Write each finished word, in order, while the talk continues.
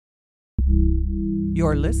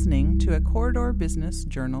You're listening to a Corridor Business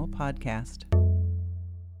Journal podcast.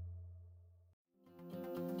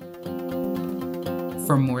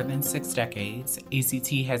 For more than 6 decades,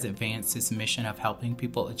 ACT has advanced its mission of helping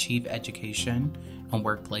people achieve education and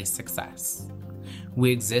workplace success.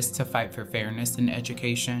 We exist to fight for fairness in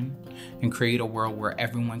education and create a world where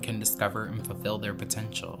everyone can discover and fulfill their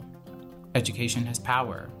potential. Education has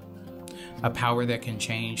power, a power that can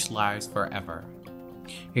change lives forever.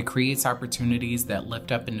 It creates opportunities that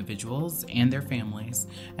lift up individuals and their families,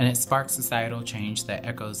 and it sparks societal change that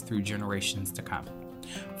echoes through generations to come.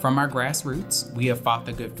 From our grassroots, we have fought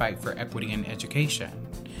the good fight for equity in education,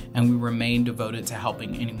 and we remain devoted to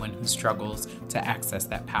helping anyone who struggles to access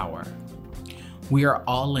that power. We are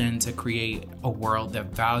all in to create a world that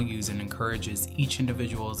values and encourages each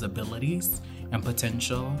individual's abilities and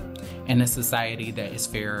potential, and a society that is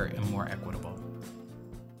fairer and more equitable.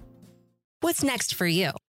 What's next for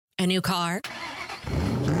you? A new car?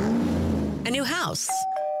 A new house?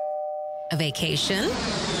 A vacation?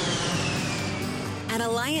 At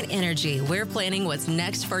Alliant Energy, we're planning what's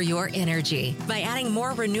next for your energy by adding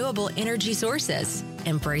more renewable energy sources,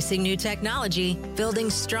 embracing new technology, building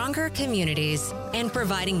stronger communities, and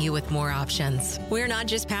providing you with more options. We're not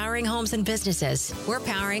just powering homes and businesses, we're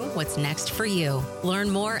powering what's next for you. Learn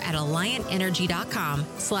more at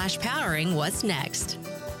alliantenergy.com/powering what's next.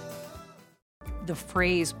 The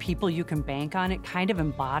phrase people you can bank on, it kind of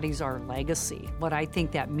embodies our legacy. What I think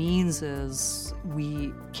that means is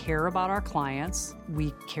we care about our clients,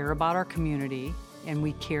 we care about our community, and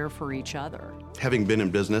we care for each other. Having been in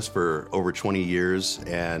business for over 20 years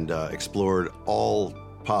and explored all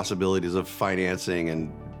possibilities of financing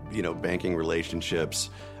and banking relationships,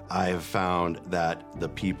 I have found that the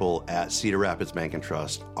people at Cedar Rapids Bank and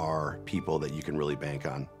Trust are people that you can really bank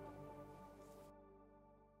on.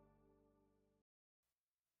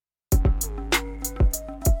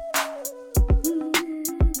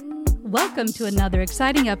 Welcome to another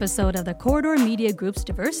exciting episode of the Corridor Media Group's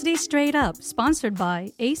Diversity Straight Up, sponsored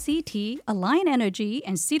by ACT, Alliant Energy,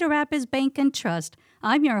 and Cedar Rapids Bank and Trust.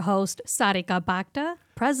 I'm your host, Sarika Bhakta,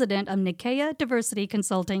 president of Nikea Diversity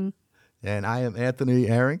Consulting. And I am Anthony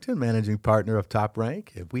Arrington, managing partner of Top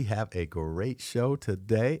Rank. We have a great show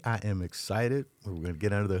today. I am excited. We're going to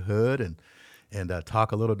get under the hood and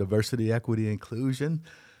talk a little diversity, equity, inclusion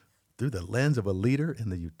through the lens of a leader in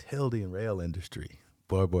the utility and rail industry.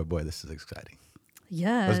 Boy, this is exciting.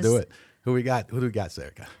 Yes. Let's do it. Who do we got,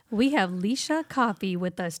 Sarika? We have Lisha Coffey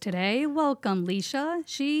with us today. Welcome, Lisha.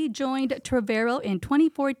 She joined Trevero in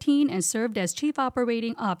 2014 and served as Chief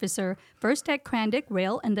Operating Officer, first at Crandic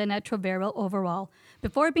Rail and then at Trevero overall,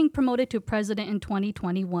 before being promoted to president in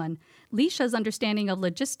 2021. Lisha's understanding of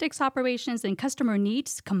logistics operations and customer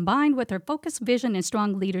needs, combined with her focused vision and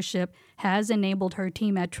strong leadership, has enabled her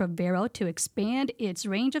team at Trevero to expand its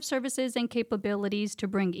range of services and capabilities to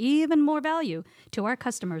bring even more value to our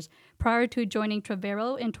customers. Prior to joining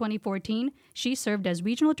Trevero in 2014, she served as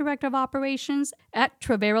Regional Director of Operations at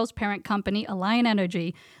Trevero's parent company, Alliant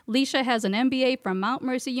Energy. Lisha has an MBA from Mount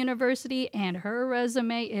Mercy University, and her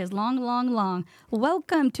resume is long.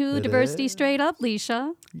 Welcome to Diversity Straight Up,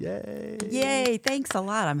 Lisha. Yay, thanks a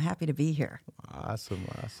lot. I'm happy to be here. Awesome.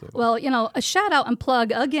 Well, a shout out and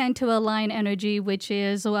plug again to Alliant Energy, which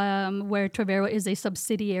is where Trevero is a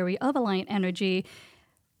subsidiary of Alliant Energy.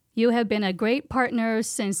 You have been a great partner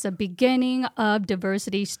since the beginning of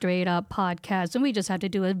Diversity Straight Up podcast, and we just had to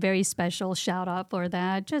do a very special shout out for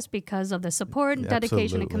that, just because of the support, and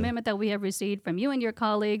dedication, and commitment that we have received from you and your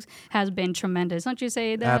colleagues has been tremendous. Don't you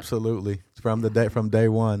say that? Absolutely. From day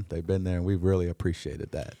one, they've been there, and we've really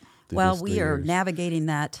appreciated that. Well, we are navigating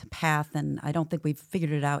that path, and I don't think we've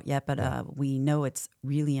figured it out yet, but we know it's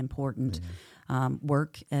really important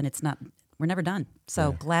work, and we're never done.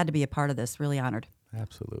 So glad to be a part of this. Really honored.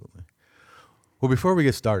 Absolutely. Well, before we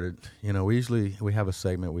get started, we have a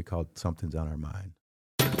segment we call Something's on Our Mind.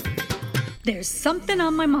 There's something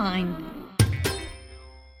on my mind.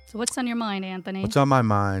 So what's on your mind, Anthony? What's on my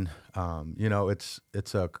mind? It's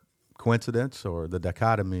a coincidence or the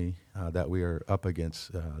dichotomy that we are up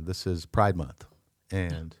against. This is Pride Month,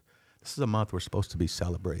 and this is a month we're supposed to be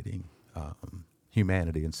celebrating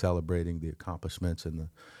humanity and celebrating the accomplishments and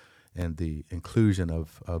the inclusion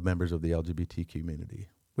of members of the LGBT community,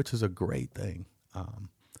 which is a great thing.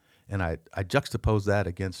 And I juxtapose that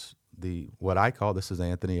against what I call, this is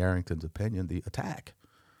Anthony Arrington's opinion, the attack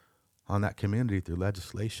on that community through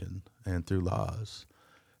legislation and through laws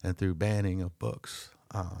and through banning of books,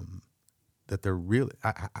 that they're really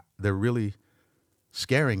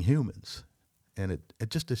scaring humans. And it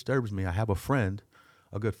just disturbs me. I have a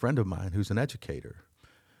good friend of mine who's an educator,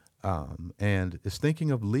 and is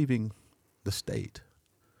thinking of leaving the state.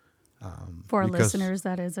 For our because listeners,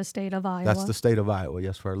 that is the state of Iowa. That's the state of Iowa.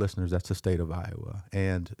 Yes, for our listeners, that's the state of Iowa.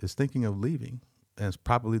 And is thinking of leaving. And it's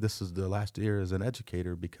probably this is the last year as an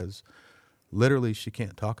educator because literally she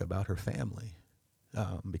can't talk about her family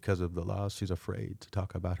because of the laws. She's afraid to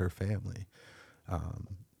talk about her family.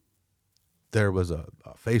 There was a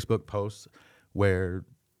Facebook post where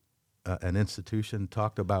an institution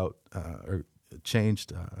talked about or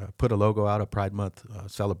changed, put a logo out, a Pride Month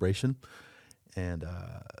celebration, and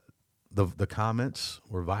the comments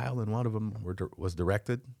were vile, and one of them was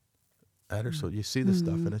directed at her. So you see this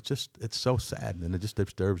stuff, and it's so sad, and it just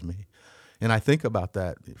disturbs me. And I think about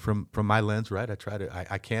that from my lens, right?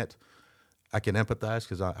 I can empathize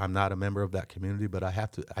because I'm not a member of that community, but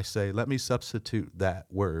I say, let me substitute that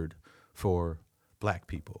word for Black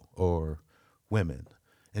people or women,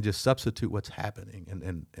 and just substitute what's happening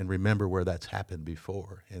and remember where that's happened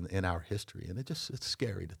before in our history. And it's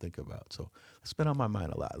scary to think about. So it's been on my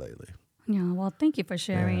mind a lot lately. Yeah, well, thank you for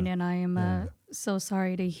sharing. Yeah. And I am so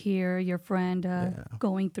sorry to hear your friend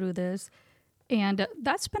going through this. And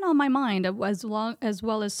that's been on my mind as well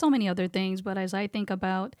as so many other things. But as I think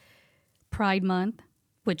about Pride Month,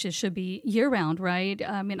 which it should be year-round, right?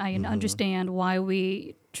 I mean, I understand why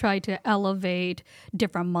we try to elevate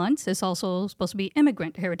different months. It's also supposed to be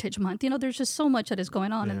Immigrant Heritage Month. You know, there's just so much that is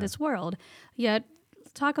going on in this world. Yet,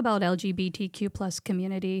 talk about LGBTQ plus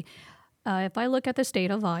community. If I look at the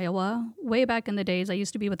state of Iowa, way back in the days, I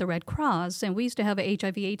used to be with the Red Cross, and we used to have a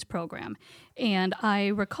HIV/AIDS program. And I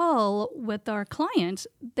recall with our clients,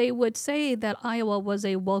 they would say that Iowa was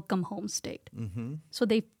a welcome home state. Mm-hmm. So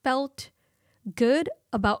they felt good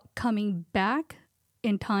about coming back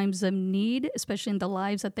in times of need, especially in the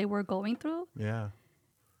lives that they were going through. Yeah.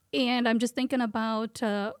 And I'm just thinking about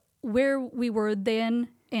where we were then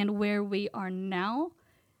and where we are now,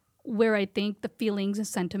 where I think the feelings and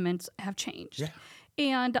sentiments have changed. Yeah.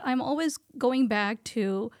 And I'm always going back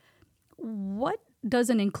to, what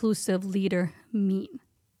does an inclusive leader mean?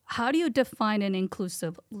 How do you define an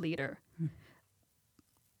inclusive leader?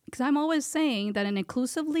 Because I'm always saying that an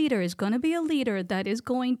inclusive leader is going to be a leader that is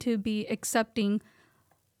going to be accepting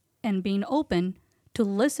and being open to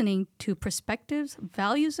listening to perspectives,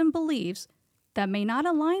 values, and beliefs that may not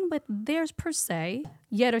align with theirs per se,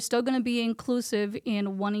 yet are still going to be inclusive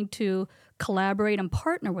in wanting to collaborate and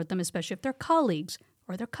partner with them, especially if they're colleagues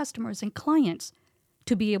or their customers and clients,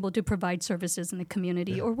 to be able to provide services in the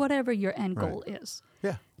community or whatever your end goal is.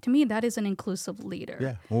 Yeah. To me, that is an inclusive leader.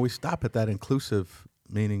 Yeah. When we stop at that inclusive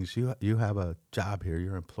meanings, you have a job here,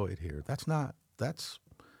 you're employed here.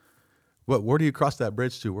 Where do you cross that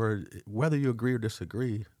bridge to? Whether you agree or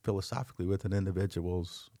disagree philosophically with an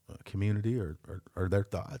individual's community or their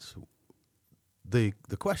thoughts, the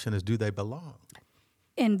question is, do they belong?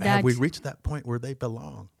 And have we reached that point where they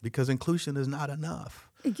belong? Because inclusion is not enough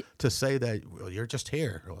to say that, well, you're just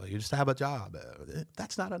here, or you just have a job.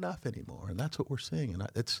 That's not enough anymore, and that's what we're seeing. And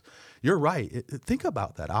you're right. Think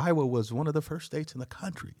about that. Iowa was one of the first states in the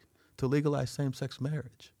country to legalize same-sex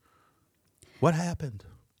marriage. What happened?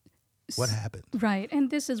 What happened? Right. And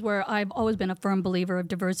this is where I've always been a firm believer of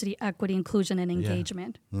diversity, equity, inclusion, and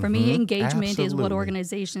engagement. For me, engagement is what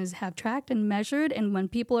organizations have tracked and measured. And when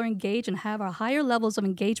people are engaged and have a higher levels of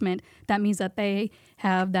engagement, that means that they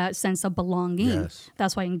have that sense of belonging. Yes.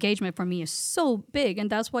 That's why engagement for me is so big. And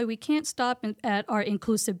that's why we can't stop at our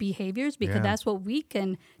inclusive behaviors, because that's what we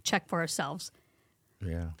can check for ourselves.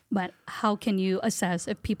 Yeah. But how can you assess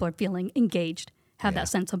if people are feeling engaged? Have that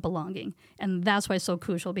sense of belonging. And that's why it's so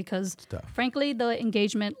crucial, because frankly, the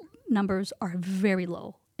engagement numbers are very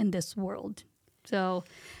low in this world. So,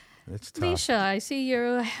 it's tough. Lisha, I see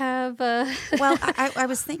you have... Well, I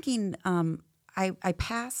was thinking, I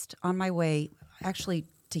passed on my way actually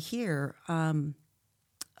to here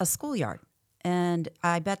a schoolyard. And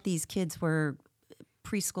I bet these kids were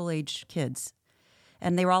preschool age kids.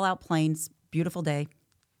 And they were all out playing, beautiful day.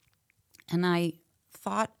 And I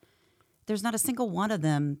thought, there's not a single one of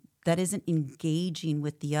them that isn't engaging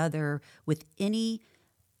with the other with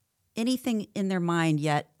anything in their mind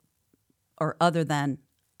yet, or other than,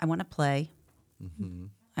 I want to play,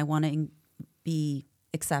 I want to be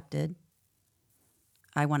accepted,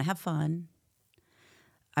 I want to have fun,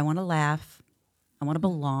 I want to laugh, I want to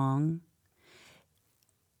belong.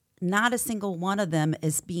 Not a single one of them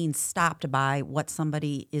is being stopped by what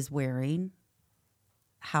somebody is wearing,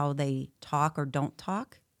 how they talk or don't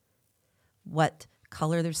talk, what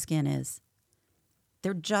color their skin is.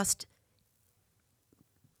 They're just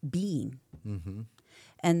being.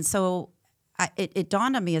 And so it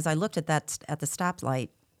dawned on me as I looked at that at the stoplight,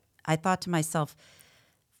 I thought to myself,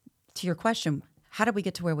 to your question, how did we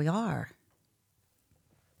get to where we are?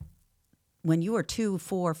 when you are 2,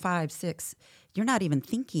 4, 5, 6, you're not even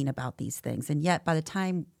thinking about these things. And yet by the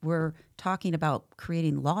time we're talking about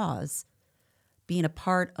creating laws, being a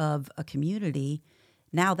part of a community,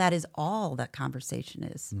 now that is all that conversation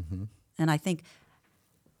is. Mm-hmm. And I think,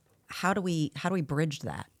 how do we bridge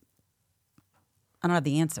that? I don't have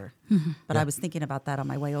the answer, but I was thinking about that on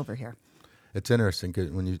my way over here. It's interesting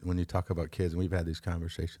 'cause when you talk about kids, and we've had these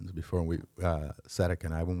conversations before, and we Sadek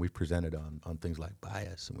and I, when we presented on things like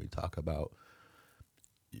bias, and we talk about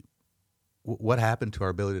what happened to our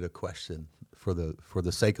ability to question for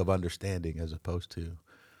the sake of understanding, as opposed to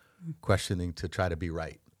questioning to try to be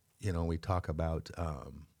right. We talk about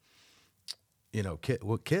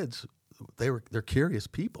kids. They're curious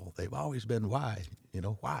people. They've always been why.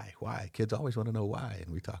 Why? Kids always want to know why.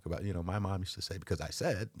 And we talk about, my mom used to say, because I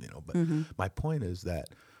said, but my point is that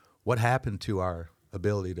what happened to our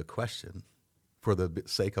ability to question for the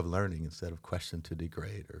sake of learning instead of question to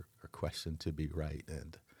degrade or question to be right.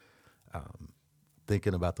 And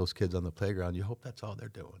thinking about those kids on the playground, you hope that's all they're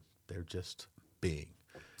doing. They're just being.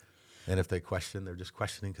 And if they question, they're just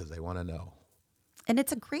questioning because they want to know. And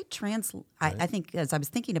it's a great I think as I was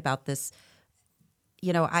thinking about this,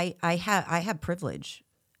 I have privilege.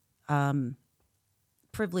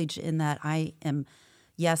 Privilege in that I am,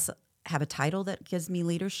 yes, have a title that gives me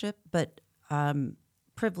leadership, but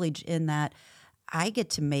privilege in that I get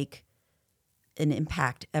to make an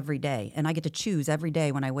impact every day. And I get to choose every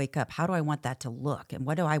day when I wake up, how do I want that to look? And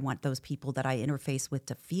what do I want those people that I interface with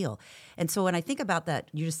to feel? And so when I think about that,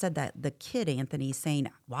 you just said that, the kid, Anthony, saying,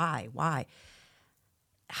 why?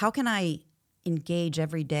 How can I engage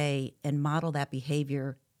every day and model that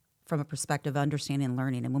behavior from a perspective of understanding and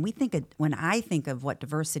learning? And when I think of what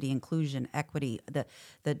diversity, inclusion, equity,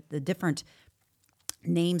 the different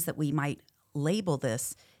names that we might label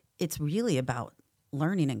this, it's really about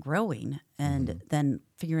learning and growing, and then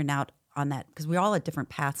figuring out on that, because we're all at different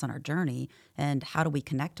paths on our journey, and how do we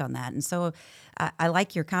connect on that? And so I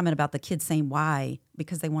like your comment about the kids saying why,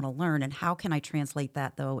 because they want to learn, and how can I translate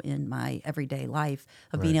that, though, in my everyday life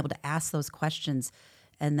of being able to ask those questions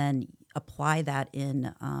and then apply that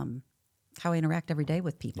in how I interact every day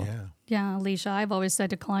with people. Yeah, Lisha, I've always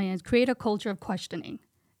said to clients, create a culture of questioning.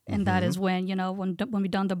 And that is when, when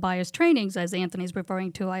we've done the bias trainings, as Anthony's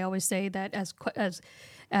referring to, I always say that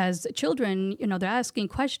as children, they're asking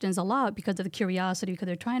questions a lot because of the curiosity, because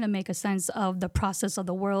they're trying to make a sense of the process of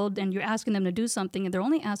the world, and you're asking them to do something, and they're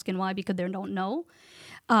only asking why because they don't know.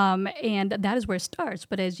 And that is where it starts.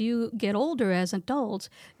 But as you get older as adults,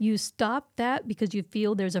 you stop that because you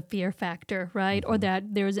feel there's a fear factor, right? Or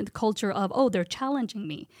that there's a culture of, they're challenging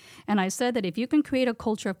me. And I said that if you can create a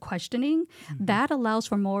culture of questioning, that allows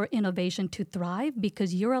for more innovation to thrive,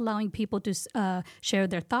 because you're allowing people to share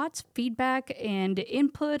their thoughts, feedback, and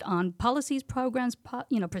input on policies, programs,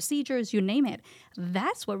 procedures, you name it.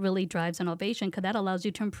 That's what really drives innovation, because that allows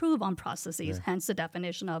you to improve on processes, hence the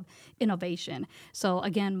definition of innovation. So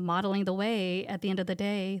again, modeling the way, at the end of the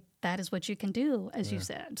day, that is what you can do, as you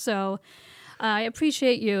said. So I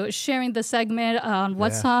appreciate you sharing the segment on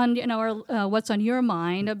what's on what's on your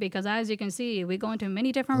mind, because as you can see, we go into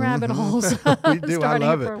many different rabbit holes. We do. Starting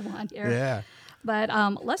I love for it. one here. Yeah. But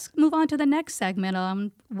let's move on to the next segment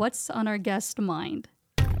on what's on our guest's mind.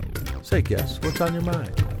 Say, guest, what's on your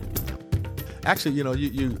mind? Actually,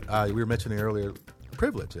 you we were mentioning earlier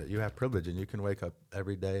privilege. You have privilege, and you can wake up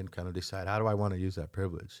every day and kind of decide, how do I want to use that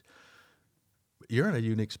privilege? You're in a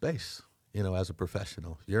unique space, as a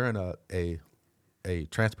professional. You're in a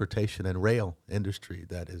transportation and rail industry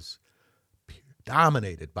that is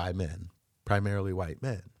dominated by men, primarily white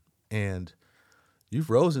men. And you've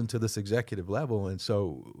risen to this executive level. And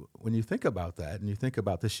so when you think about that, and you think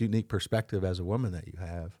about this unique perspective as a woman that you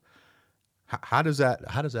have, how does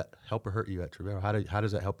that help or hurt you at Trevero? How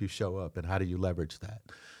does that help you show up, and how do you leverage that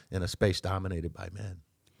in a space dominated by men?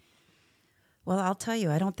 Well, I'll tell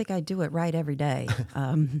you, I don't think I do it right every day.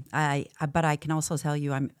 But I can also tell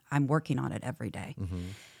you, I'm working on it every day.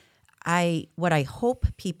 What I hope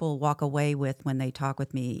people walk away with when they talk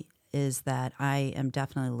with me is that I am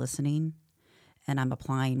definitely listening, and I'm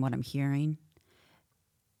applying what I'm hearing,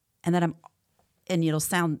 and that and it'll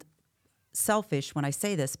sound selfish when I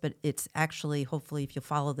say this, but it's actually, hopefully, if you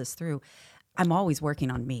follow this through, I'm always working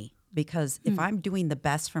on me, because if I'm doing the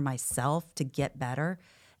best for myself to get better,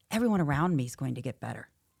 everyone around me is going to get better.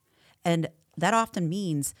 And that often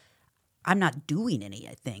means I'm not doing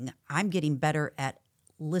anything. I'm getting better at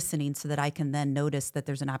listening so that I can then notice that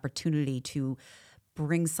there's an opportunity to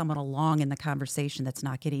bring someone along in the conversation that's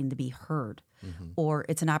not getting to be heard. Or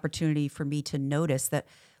it's an opportunity for me to notice that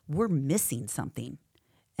we're missing something.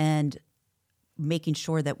 And making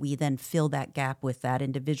sure that we then fill that gap with that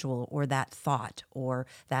individual or that thought or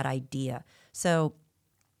that idea. So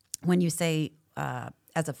when you say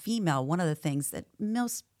as a female, one of the things that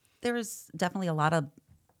there is definitely a lot of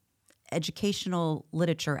educational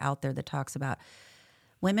literature out there that talks about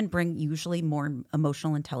women bring usually more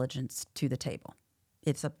emotional intelligence to the table.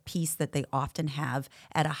 It's a piece that they often have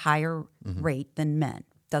at a higher rate than men.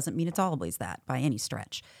 Doesn't mean it's always that by any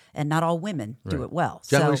stretch. And not all women do it well.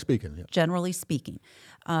 Generally speaking. Yeah. Generally speaking.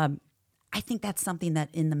 I think that's something that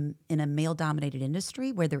in a male-dominated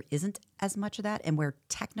industry where there isn't as much of that and where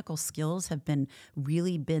technical skills have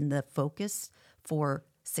really been the focus for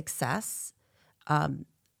success,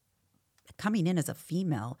 coming in as a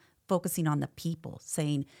female, focusing on the people,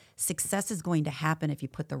 saying success is going to happen if you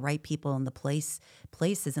put the right people in the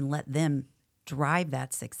places and let them drive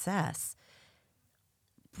that success.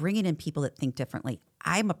 Bringing in people that think differently.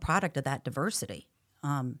 I'm a product of that diversity.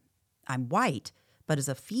 I'm white, but as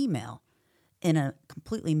a female in a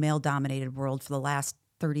completely male-dominated world for the last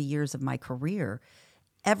 30 years of my career,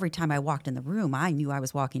 every time I walked in the room, I knew I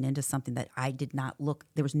was walking into something that I did not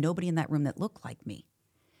there was nobody in that room that looked like me.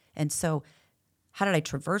 And so how did I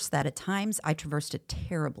traverse that? At times, I traversed it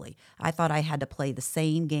terribly. I thought I had to play the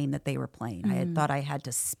same game that they were playing. I thought I had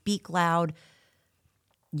to speak loud,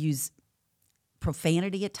 use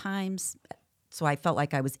profanity at times. So I felt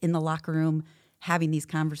like I was in the locker room having these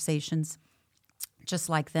conversations just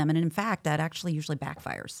like them. And in fact, that actually usually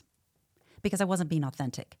backfires because I wasn't being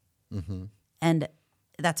authentic. And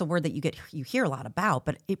that's a word that you hear a lot about,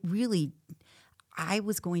 but it really, I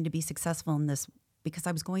was going to be successful in this because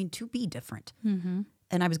I was going to be different.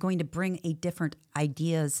 And I was going to bring a different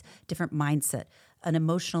ideas, different mindset, an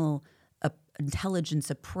emotional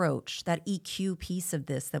intelligence approach, that EQ piece of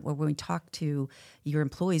this, that when we talk to your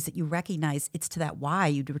employees, that you recognize it's to that why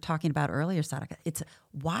you were talking about earlier, Sadaka. It's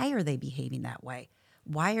why are they behaving that way?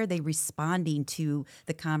 Why are they responding to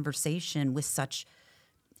the conversation with such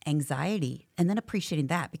anxiety? And then appreciating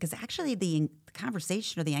that, because actually the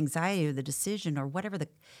conversation or the anxiety or the decision or whatever,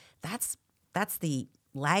 that's the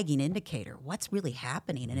lagging indicator. What's really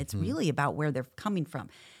happening? And it's really about where they're coming from.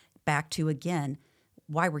 Back to, again,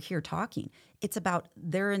 why we're here talking. It's about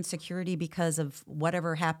their insecurity because of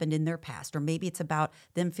whatever happened in their past, or maybe it's about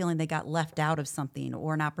them feeling they got left out of something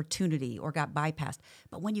or an opportunity or got bypassed.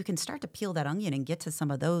 But when you can start to peel that onion and get to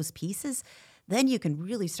some of those pieces, then you can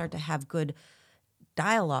really start to have good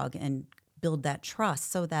dialogue and build that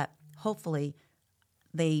trust so that hopefully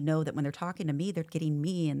they know that when they're talking to me, they're getting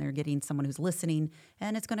me and they're getting someone who's listening,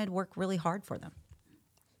 and it's going to work really hard for them.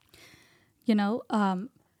 You know,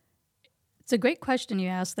 it's a great question you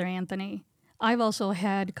asked there, Anthony. I've also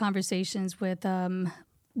had conversations with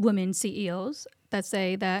women CEOs that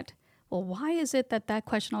say that, well, why is it that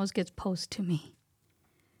question always gets posed to me?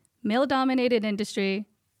 Male-dominated industry,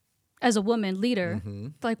 as a woman leader,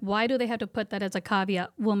 like, why do they have to put that as a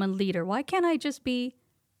caveat, woman leader? Why can't I just be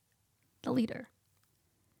the leader?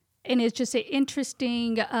 And it's just an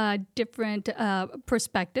interesting, different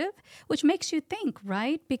perspective, which makes you think,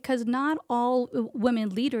 right? Because not all women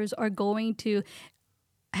leaders are going to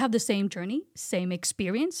have the same journey, same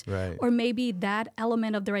experience, right. Or maybe that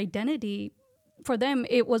element of their identity, for them,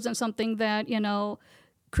 it wasn't something that,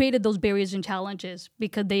 created those barriers and challenges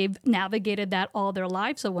because they've navigated that all their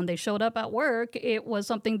lives. So when they showed up at work, it was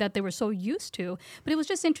something that they were so used to. But it was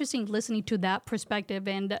just interesting listening to that perspective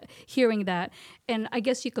and hearing that. And I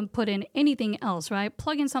guess you can put in anything else, right?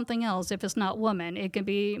 Plug in something else if it's not woman. It can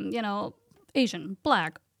be, Asian,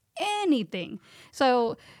 Black, anything.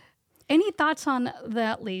 So any thoughts on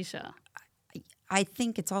that, Lisha? I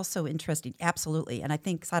think it's also interesting, absolutely. And I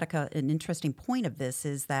think, Sadaka, an interesting point of this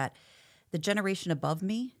is that the generation above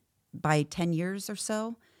me, by 10 years or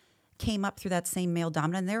so, came up through that same male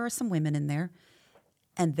dominant. And there are some women in there.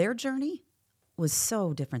 And their journey was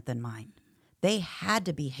so different than mine. They had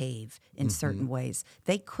to behave in certain ways.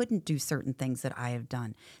 They couldn't do certain things that I have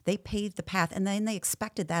done. They paved the path, and then they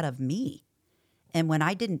expected that of me. And when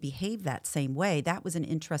I didn't behave that same way, that was an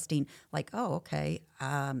interesting,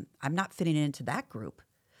 I'm not fitting into that group.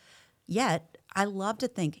 Yet, I love to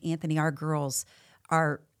think, Anthony, our girls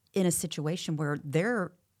are in a situation where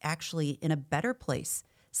they're actually in a better place.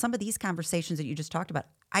 Some of these conversations that you just talked about,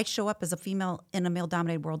 I show up as a female in a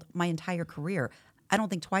male-dominated world my entire career. I don't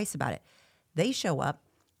think twice about it. They show up,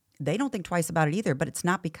 they don't think twice about it either, but it's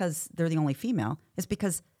not because they're the only female. It's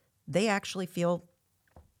because they actually feel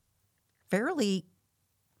fairly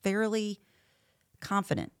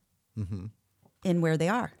confident in where they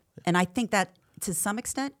are. And I think that, to some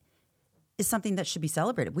extent, is something that should be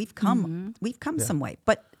celebrated. We've come some way.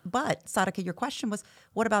 But Sadaka, your question was,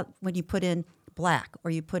 what about when you put in Black or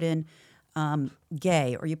you put in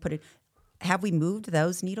gay, or you put it, have we moved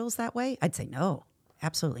those needles that way? I'd say no,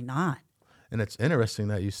 absolutely not. And it's interesting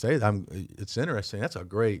that you say that. It's interesting. That's a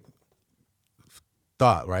great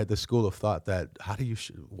thought, right? The school of thought that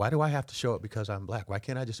why do I have to show up because I'm black? Why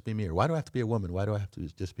can't I just be me? Or why do I have to be a woman? Why do I have to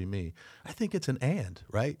just be me? I think it's an and,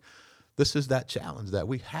 right? This is that challenge that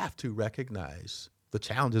we have to recognize the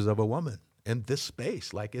challenges of a woman in this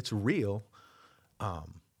space. Like, it's real.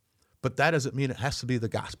 But that doesn't mean it has to be the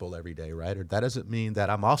gospel every day, right? Or that doesn't mean that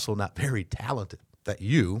I'm also not very talented, that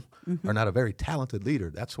you are not a very talented leader.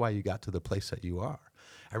 That's why you got to the place that you are.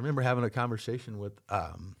 I remember having a conversation with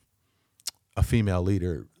a female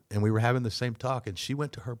leader, and we were having the same talk, and she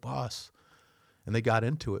went to her boss, and they got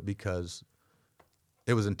into it because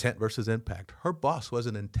it was intent versus impact. Her boss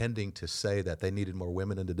wasn't intending to say that they needed more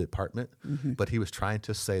women in the department, but he was trying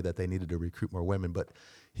to say that they needed to recruit more women. But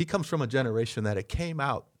he comes from a generation that it came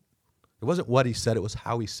out. It wasn't what he said, it was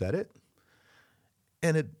how he said it.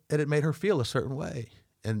 And it made her feel a certain way.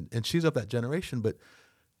 And she's of that generation, but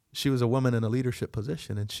she was a woman in a leadership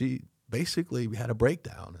position, and she basically had a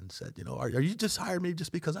breakdown and said, are you just hired me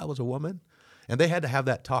just because I was a woman? And they had to have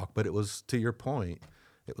that talk, but it was, to your point,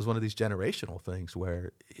 it was one of these generational things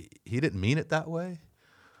where he didn't mean it that way,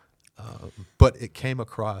 but it came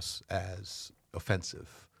across as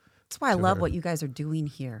offensive. That's why I love what you guys are doing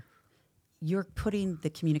here. You're putting the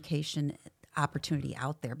communication opportunity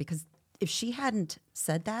out there, because if she hadn't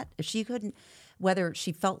said that, if she couldn't, whether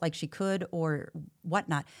she felt like she could or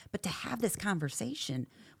whatnot, but to have this conversation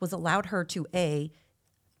was allowed her to, A,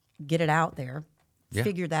 get it out there,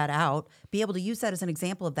 figure that out, be able to use that as an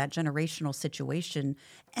example of that generational situation.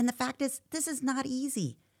 And the fact is, this is not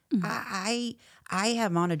easy. I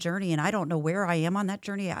am on a journey, and I don't know where I am on that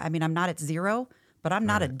journey. I mean, I'm not at zero, but I'm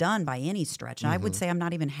not at done by any stretch. And I would say I'm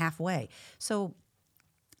not even halfway. So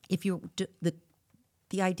if you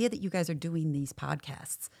the idea that you guys are doing these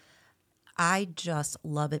podcasts, I just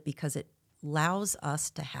love it because it allows us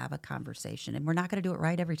to have a conversation. And we're not going to do it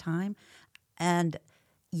right every time. And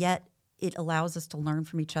yet it allows us to learn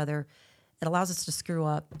from each other. It allows us to screw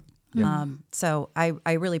up. Yeah. So I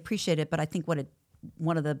really appreciate it. But I think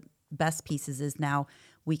one of the best pieces is now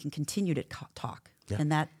we can continue to talk. Yeah.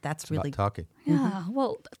 And that's it's really about talking. Yeah.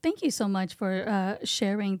 Well, thank you so much for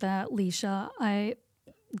sharing that, Lisha.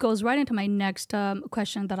 Goes right into my next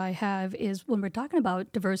question that I have is, when we're talking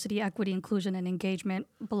about diversity, equity, inclusion, and engagement,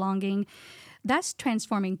 belonging, that's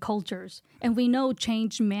transforming cultures. And we know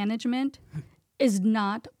change management is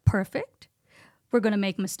not perfect. We're going to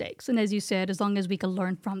make mistakes. And as you said, as long as we can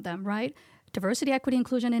learn from them, right? Diversity, equity,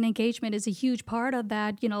 inclusion, and engagement is a huge part of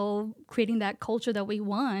that, creating that culture that we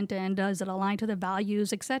want, and does it align to the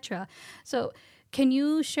values, etc. So can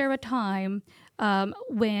you share a time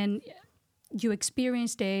when you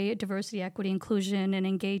experienced a diversity, equity, inclusion, and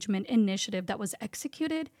engagement initiative that was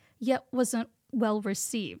executed, yet wasn't well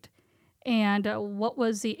received? And what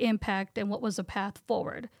was the impact, and what was the path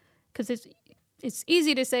forward? Because it's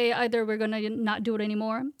easy to say either we're going to not do it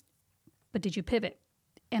anymore, but did you pivot?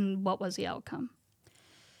 And what was the outcome?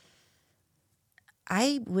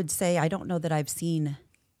 I would say I don't know that I've seen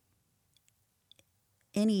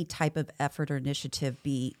any type of effort or initiative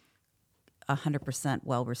be 100%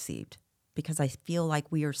 well received, because I feel like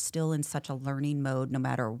we are still in such a learning mode no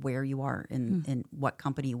matter where you are in what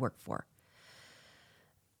company you work for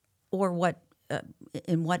or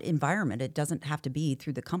in what environment. It doesn't have to be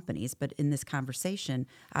through the companies, but in this conversation,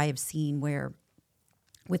 I have seen where,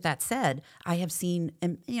 with that said, I have seen,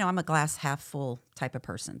 and I'm a glass half full type of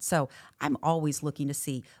person. So I'm always looking to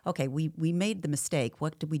see, okay, we made the mistake.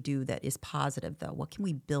 What did we do that is positive, though? What can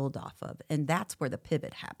we build off of? And that's where the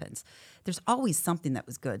pivot happens. There's always something that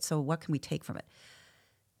was good. So what can we take from it?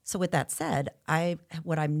 So with that said,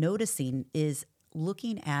 what I'm noticing is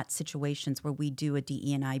looking at situations where we do a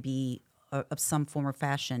DE&IB of some form or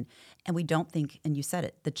fashion, and we don't think, and you said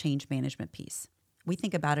it, the change management piece. We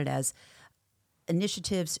think about it as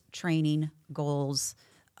initiatives, training, goals,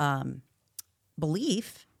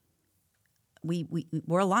 belief.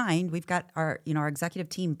 We're aligned. We've got our executive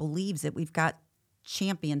team believes it. We've got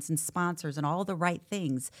champions and sponsors and all the right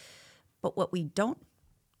things. But what we don't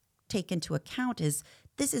take into account is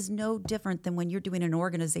this is no different than when you're doing an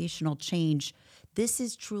organizational change. This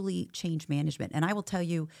is truly change management. And I will tell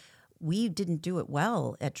you, we didn't do it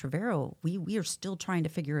well at Trevero. We are still trying to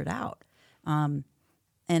figure it out. And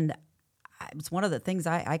it's one of the things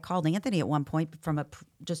I called Anthony at one point from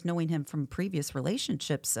just knowing him from previous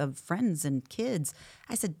relationships of friends and kids.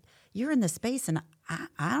 I said, "You're in this space, and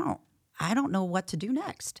I don't know what to do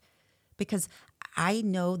next, because I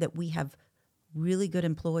know that we have really good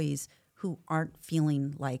employees who aren't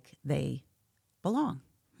feeling like they belong."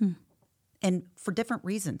 and for different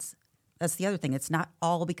reasons. That's the other thing. It's not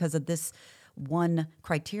all because of this one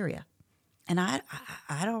criteria. And I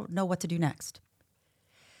don't know what to do next.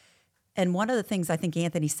 And one of the things I think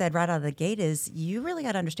Anthony said right out of the gate is you really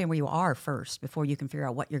got to understand where you are first before you can figure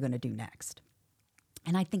out what you're going to do next.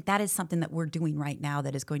 And I think that is something that we're doing right now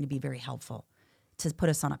that is going to be very helpful to put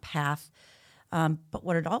us on a path. But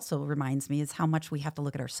what it also reminds me is how much we have to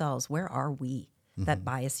look at ourselves. Where are we? That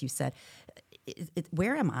bias you said.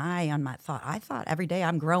 Where am I on my thought? I thought every day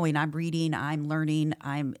I'm growing, I'm reading, I'm learning,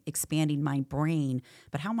 I'm expanding my brain.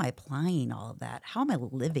 But how am I applying all of that? How am I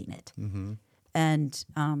living it? And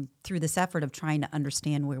through this effort of trying to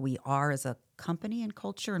understand where we are as a company and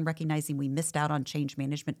culture and recognizing we missed out on change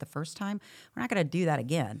management the first time, we're not going to do that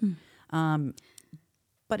again.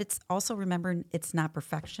 But it's also remembering it's not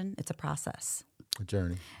perfection, it's a process. A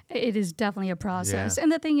journey. It is definitely a process. Yeah.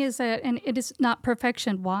 And the thing is that, and it is not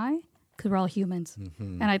perfection. Why? Because we're all humans.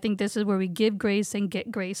 And I think this is where we give grace and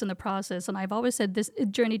get grace in the process. And I've always said this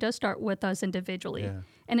journey does start with us individually. Yeah.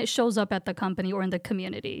 And it shows up at the company or in the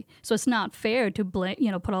community. So it's not fair to blame,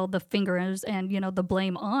 put all the fingers and, the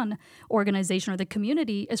blame on organization or the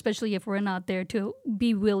community, especially if we're not there to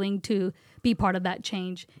be willing to be part of that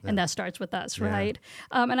change. And that starts with us, right?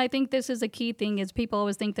 And I think this is a key thing is people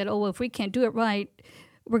always think that, if we can't do it right,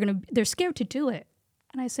 they're scared to do it.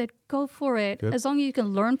 And I said, go for it. Good. As long as you can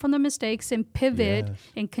learn from the mistakes and pivot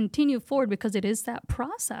and continue forward, because it is that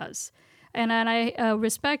process. And I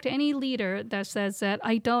respect any leader that says that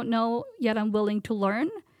I don't know, yet I'm willing to learn,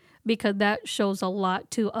 because that shows a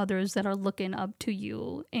lot to others that are looking up to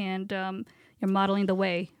you, and you're modeling the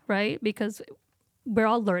way, right? Because we're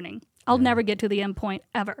all learning. I'll never get to the end point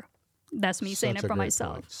ever. That's me saying it for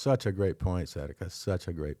myself. Point. Such a great point, Sadika. Such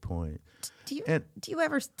a great point. Do you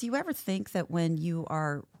ever think that when you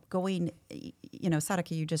are going,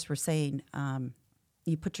 Sadika, you just were saying,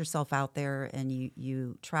 you put yourself out there and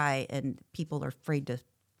you try, and people are afraid to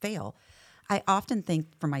fail. I often think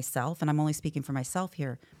for myself, and I'm only speaking for myself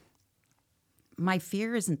here, my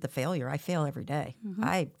fear isn't the failure. I fail every day.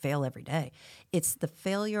 I fail every day. It's the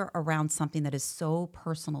failure around something that is so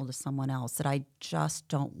personal to someone else that I just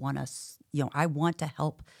don't want to, I want to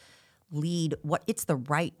help lead it's the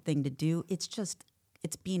right thing to do. It's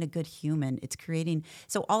being a good human. It's creating.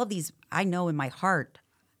 So all of these, I know in my heart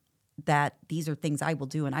that these are things I will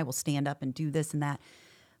do, and I will stand up and do this and that.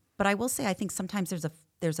 But I will say, I think sometimes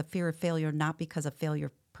there's a fear of failure, not because of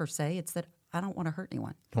failure per se. It's that I don't want to hurt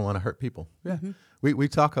anyone. Don't want to hurt people. Yeah. We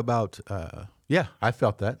talk about, I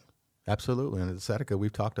felt that. Absolutely. And at Sadika,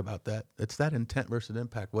 we've talked about that. It's that intent versus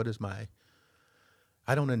impact.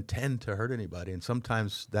 I don't intend to hurt anybody. And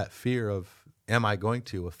sometimes that fear of, am I going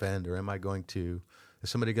to offend, or is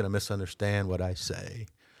somebody going to misunderstand what I say?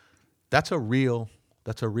 That's a real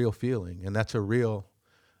feeling. And that's a real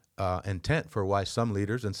intent for why some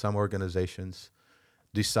leaders and some organizations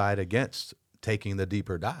decide against taking the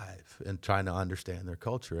deeper dive and trying to understand their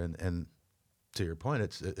culture. And to your point,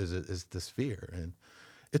 it's this fear, and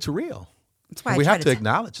it's real. That's why we have to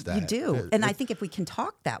acknowledge that. You do. And I think if we can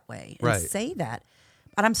talk that way and say that,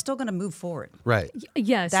 but I'm still going to move forward. Right.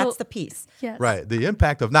 Yes. That's the piece. Yes. Right. The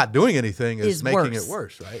impact of not doing anything is making it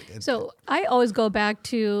worse, right? So I always go back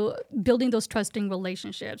to building those trusting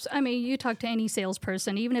relationships. I mean, you talk to any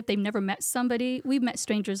salesperson, even if they've never met somebody. We've met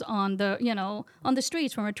strangers on the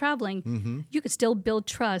streets when we're traveling. You could still build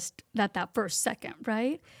trust that first second,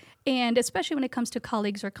 right? And especially when it comes to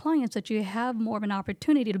colleagues or clients, that you have more of an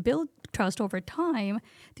opportunity to build trust over time.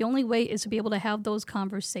 The only way is to be able to have those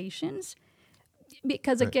conversations.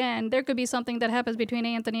 Because again, there could be something that happens between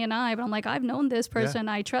Anthony and I, but I'm like, I've known this person,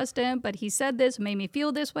 I trust him, but he said this, made me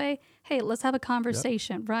feel this way. Hey, let's have a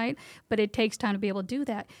conversation, right? But it takes time to be able to do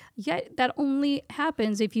that. Yet that only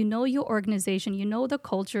happens if you know your organization, you know the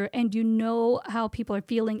culture, and you know how people are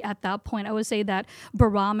feeling at that point. I would say that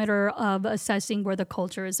barometer of assessing where the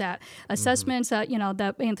culture is at. Assessments that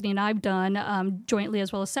Anthony and I've done jointly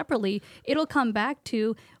as well as separately, it'll come back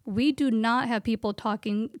to, we do not have people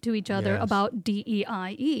talking to each other about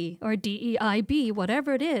DEIE or DEIB,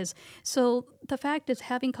 whatever it is. So the fact is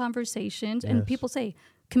having conversations, and people say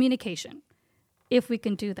communication, if we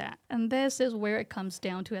can do that. And this is where it comes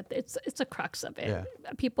down to it. It's a crux of it. Yeah.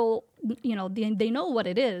 People, they know what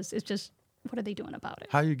it is. It's just, what are they doing about it?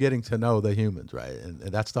 How are you getting to know the humans, right? And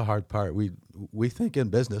that's the hard part. We think in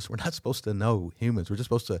business, we're not supposed to know humans. We're just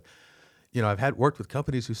supposed to, I've worked with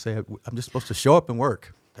companies who say, I'm just supposed to show up and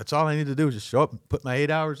work. That's all I need to do is just show up, put my 8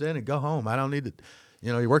 hours in, and go home. I don't need to,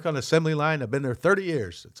 you work on the assembly line. I've been there 30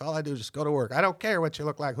 years. That's all I do is just go to work. I don't care what you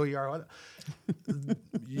look like, who you are.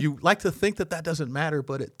 You like to think that doesn't matter,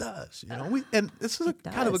 but it does. And this is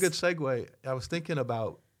kind of a good segue. I was thinking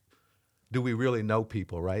about do we really know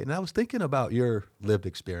people, right? And I was thinking about your lived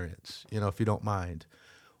experience, if you don't mind.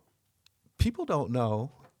 People don't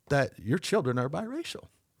know that your children are biracial.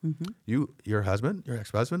 Mm-hmm. Your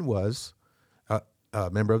ex-husband was a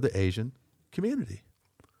member of the Asian community.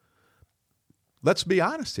 Let's be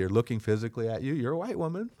honest here. Looking physically at you, you're a white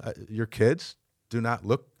woman. Your kids do not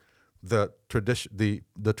look the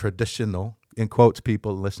traditional, in quotes,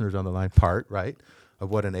 people, listeners on the line, part, right, of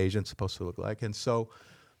what an Asian's supposed to look like. And so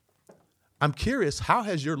I'm curious, how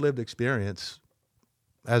has your lived experience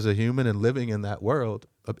as a human and living in that world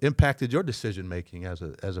impacted your decision-making as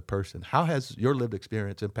a person? How has your lived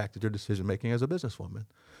experience impacted your decision-making as a businesswoman?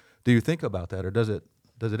 Do you think about that, or does it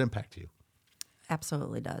impact you?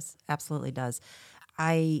 Absolutely does. Absolutely does.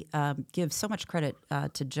 I give so much credit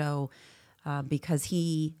to Joe because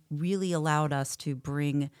he really allowed us to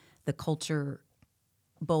bring the culture,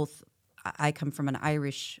 both, I come from an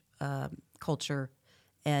Irish culture,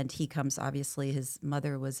 and he comes, obviously, his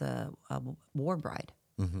mother was a war bride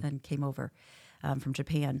and came over from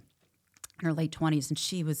Japan in her late 20s, and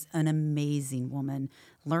she was an amazing woman,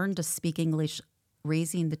 learned to speak English,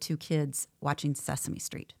 raising the two kids, watching Sesame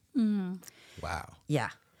Street. Wow. Yeah.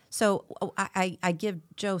 So I give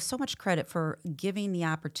Joe so much credit for giving the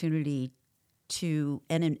opportunity to,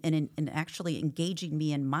 and actually engaging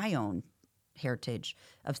me in my own heritage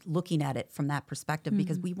of looking at it from that perspective,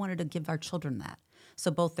 because we wanted to give our children that.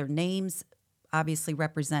 So both their names obviously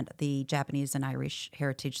represent the Japanese and Irish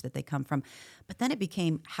heritage that they come from. But then it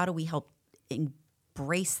became, how do we help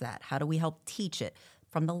embrace that? How do we help teach it?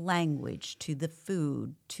 From the language to the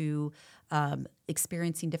food to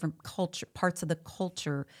experiencing different parts of the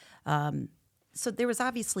culture. So there was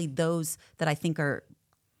obviously those that I think are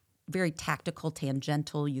very tactical,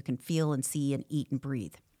 tangential. You can feel and see and eat and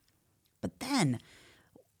breathe. But then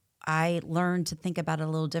I learned to think about it a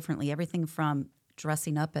little differently. Everything from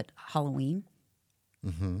dressing up at Halloween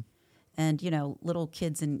and, little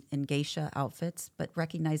kids in geisha outfits, but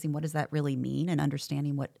recognizing what does that really mean and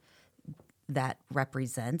understanding what that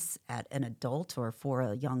represents at an adult or for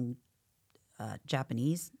a young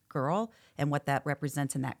Japanese girl, and what that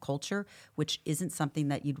represents in that culture, which isn't something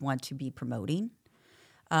that you'd want to be promoting.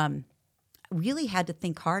 Really had to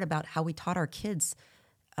think hard about how we taught our kids,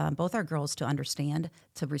 both our girls, to understand,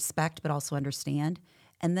 to respect, but also understand.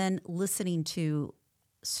 And then listening to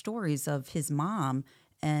stories of his mom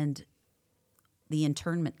and the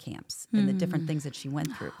internment camps and the different things that she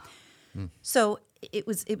went through. So it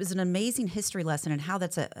was an amazing history lesson, and how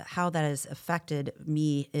that has affected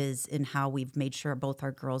me is in how we've made sure both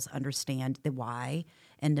our girls understand the why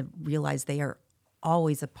and to realize they are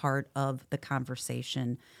always a part of the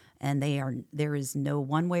conversation, and there is no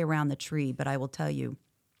one way around the tree. But I will tell you,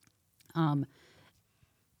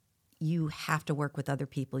 you have to work with other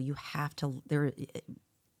people. You have to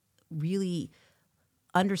really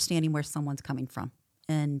understanding where someone's coming from,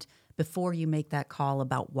 and before you make that call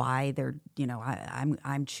about why they're,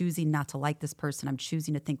 I'm choosing not to like this person. I'm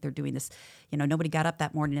choosing to think they're doing this. Nobody got up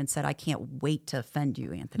that morning and said, I can't wait to offend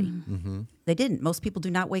you, Anthony. Mm-hmm. They didn't. Most people do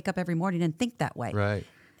not wake up every morning and think that way. Right.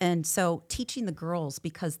 And so teaching the girls,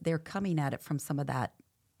 because they're coming at it from some of that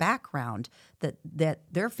background that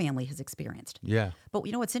their family has experienced. Yeah. But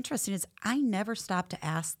what's interesting is I never stopped to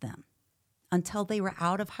ask them until they were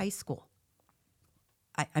out of high school.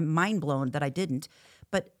 I'm mind blown that I didn't.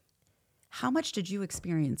 But how much did you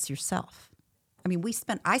experience yourself? I mean,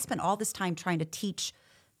 I spent all this time trying to teach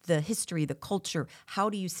the history, the culture. How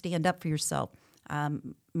do you stand up for yourself?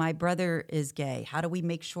 My brother is gay. How do we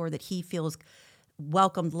make sure that he feels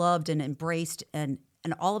welcomed, loved, and embraced, and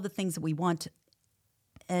all of the things that we want?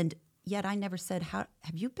 And yet I never said, have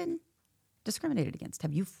you been discriminated against?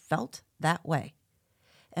 Have you felt that way?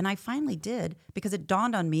 And I finally did, because it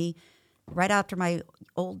dawned on me right after my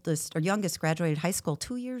youngest graduated high school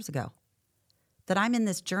 2 years ago, that I'm in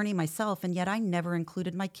this journey myself, and yet I never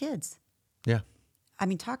included my kids. Yeah. I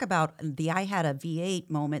mean, talk about I had a V8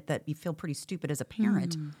 moment that you feel pretty stupid as a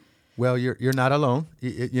parent. Well, you're not alone.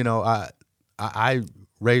 I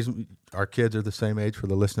raised, our kids are the same age. For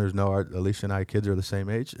the listeners know, Lisha and I kids are the same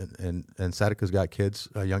age, and Sadika's got kids,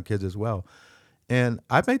 young kids as well. And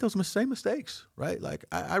I've made those same mistakes, right? Like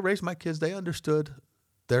I raised my kids; they understood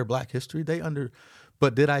their Black history.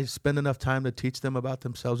 But did I spend enough time to teach them about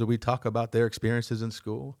themselves? Did we talk about their experiences in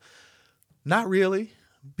school? Not really,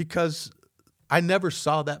 because I never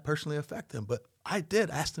saw that personally affect them. But I did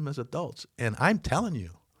ask them as adults, and I'm telling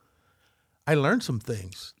you, I learned some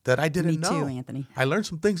things that I didn't know. Me too, Anthony. I learned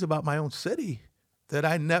some things about my own city that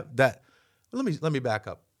I never. Let me back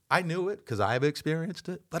up. I knew it because I've experienced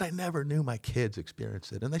it, but I never knew my kids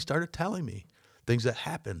experienced it, and they started telling me. things that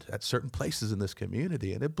happened at certain places in this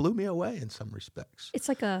community, and it blew me away in some respects. It's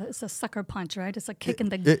like it's a sucker punch, right? It's like kicking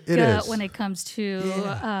the it gut is. when it comes to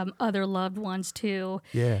other loved ones too.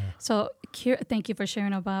 Yeah. So thank you for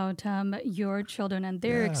sharing about your children and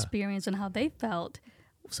their experience and how they felt.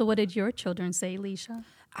 So what did your children say, Lisha?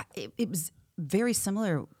 It was very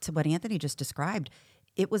similar to what Anthony just described.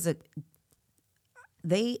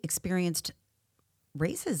 They experienced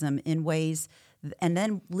racism in ways, and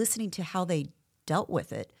then listening to how they dealt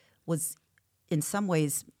with it was in some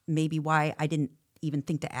ways maybe why I didn't even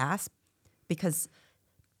think to ask, because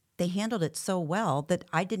they handled it so well that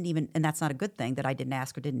I didn't even, and that's not a good thing that I didn't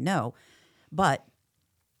ask or didn't know, but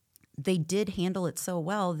they did handle it so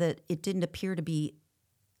well that it didn't appear to be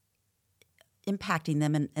impacting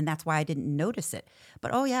them, and that's why I didn't notice it.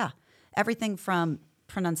 But everything from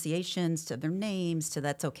pronunciations to their names to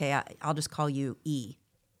that's okay, I'll just call you E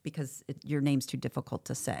because your name's too difficult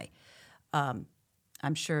to say.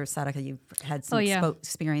 I'm sure, Sadaka, you've had some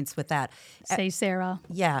experience with that. Say Sarah.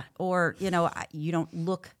 Yeah, or, you don't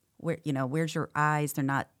look where's your eyes? They're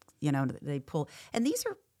not, they pull. And these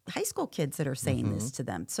are high school kids that are saying this to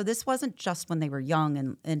them. So this wasn't just when they were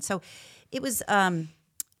young. And so it was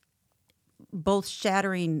both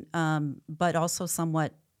shattering, but also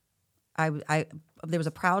somewhat, there was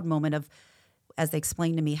a proud moment of, as they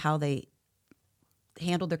explained to me how they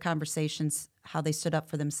handled their conversations, how they stood up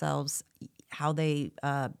for themselves, how they,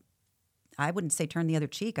 I wouldn't say turn the other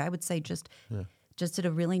cheek. I would say just did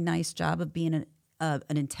a really nice job of being an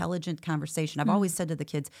intelligent conversation. I've always said to the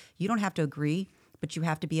kids, you don't have to agree, but you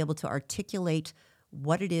have to be able to articulate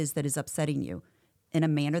what it is that is upsetting you in a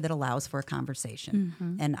manner that allows for a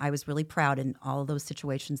conversation. And I was really proud in all of those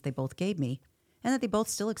situations they both gave me, and that they both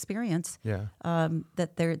still experience. That's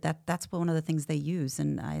one of the things they use.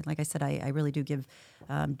 And like I said, I really do give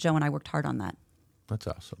Joe and I worked hard on that. That's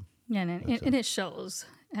awesome. Yeah, and it shows.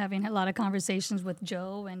 Having a lot of conversations with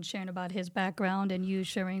Joe and sharing about his background and you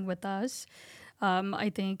sharing with us. I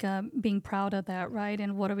think being proud of that, right?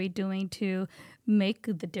 And what are we doing to make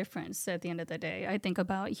the difference at the end of the day? I think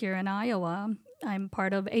about here in Iowa, I'm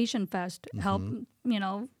part of Asian Fest, help,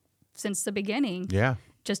 since the beginning. Yeah.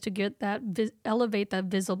 Just to get that, elevate that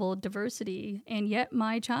visible diversity. And yet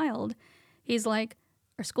my child, he's like,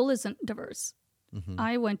 our school isn't diverse.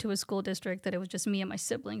 I went to a school district that it was just me and my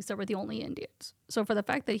siblings that were the only Indians. So for the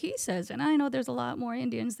fact that he says, and I know there's a lot more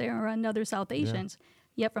Indians there and other South Asians,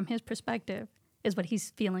 yet from his perspective is what he's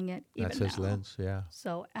feeling it even That's his now. lens, yeah.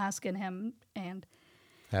 So asking him and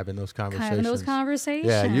having those conversations.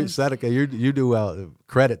 Yeah, Sadaka, you do well.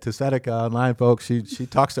 Credit to Sadaka online, folks. She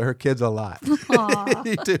talks to her kids a lot.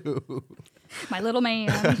 You do. My little man.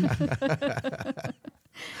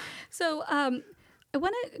 So I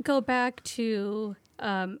want to go back to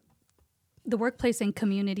the workplace and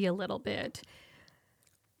community a little bit.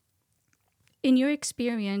 In your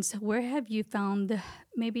experience, where have you found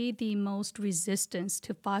maybe the most resistance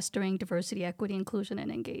to fostering diversity, equity, inclusion,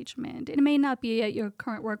 and engagement? It may not be at your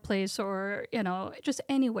current workplace or, just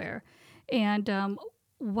anywhere. And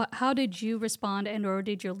how did you respond or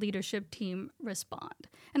did your leadership team respond?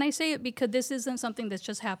 And I say it because this isn't something that's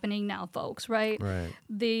just happening now, folks, right? Right.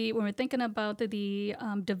 When we're thinking about the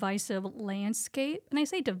divisive landscape, and I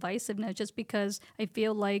say divisiveness just because I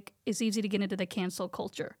feel like it's easy to get into the cancel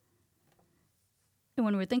culture. And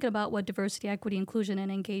when we're thinking about what diversity, equity, inclusion, and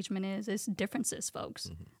engagement is, it's differences, folks.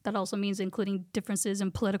 That also means including differences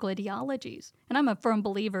in political ideologies. And I'm a firm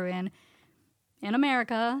believer in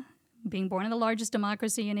America, being born in the largest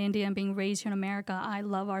democracy in India and being raised here in America, I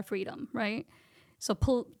love our freedom, right? So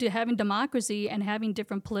having democracy and having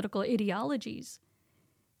different political ideologies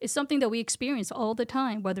is something that we experience all the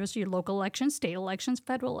time, whether it's your local elections, state elections,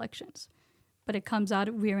 federal elections. But it comes out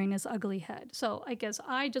rearing its ugly head. So I guess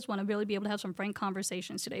I just want to really be able to have some frank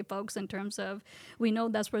conversations today, folks, in terms of we know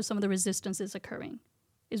that's where some of the resistance is occurring,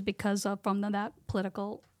 is because of from that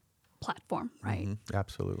political platform, right?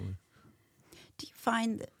 Absolutely. Do you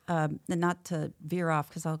find, not to veer off,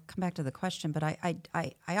 because I'll come back to the question, but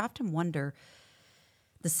I often wonder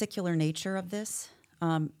the secular nature of this.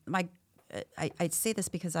 I say this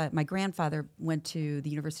because my grandfather went to the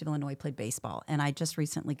University of Illinois, played baseball, and I just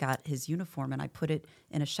recently got his uniform, and I put it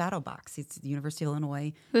in a shadow box. It's the University of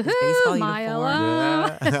Illinois, his baseball uniform.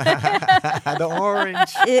 Yeah. The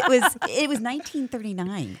orange. It was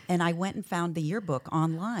 1939, and I went and found the yearbook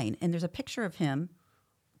online, and there's a picture of him,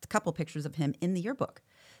 a couple pictures of him in the yearbook.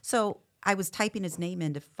 So I was typing his name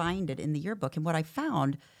in to find it in the yearbook, and what I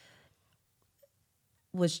found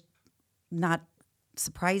was not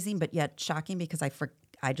surprising, but yet shocking because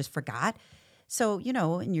I just forgot. So,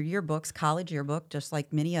 in your yearbooks, college yearbook, just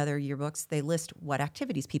like many other yearbooks, they list what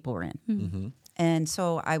activities people were in. And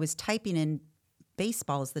so I was typing in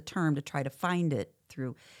baseball as the term to try to find it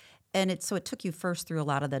through. And it took you first through a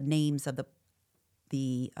lot of the names of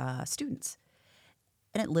the students.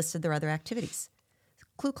 And it listed their other activities.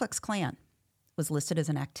 Ku Klux Klan was listed as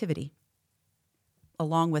an activity,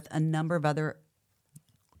 along with a number of other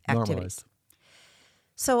activities. Normalized.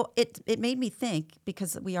 So it made me think,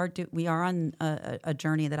 because we are on a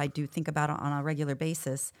journey that I do think about on a regular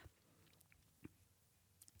basis.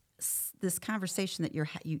 This conversation that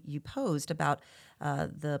you posed about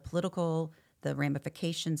the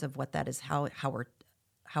ramifications of what that is, how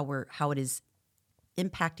it is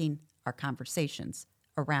impacting our conversations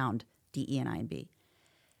around DE&I and B.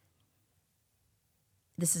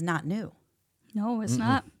 This is not new. No, it's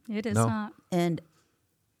not. It is not. And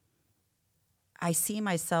I see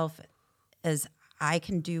myself as I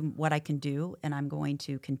can do what I can do, and I'm going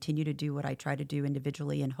to continue to do what I try to do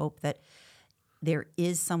individually and hope that there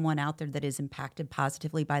is someone out there that is impacted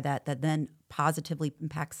positively by that then positively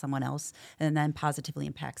impacts someone else, and then positively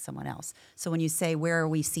impacts someone else. So when you say, where are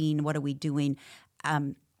we seeing, what are we doing,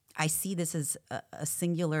 I see this as a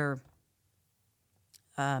singular.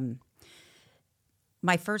 My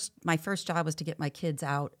first job was to get my kids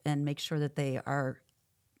out and make sure that they are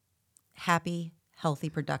happy, healthy,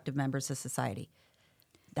 productive members of society.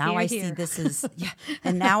 Now I see this is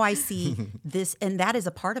and now I see this, and that is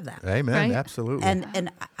a part of that. Amen. Right? Absolutely.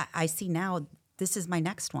 And I see now this is my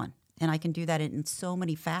next one, and I can do that in so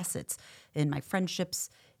many facets, in my friendships,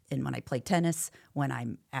 in when I play tennis, when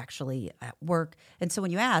I'm actually at work. And so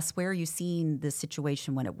when you ask, where are you seeing this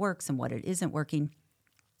situation when it works and what it isn't working,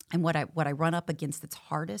 and what I run up against that's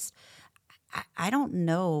hardest, I don't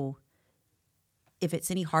know if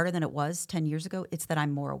it's any harder than it was 10 years ago. It's that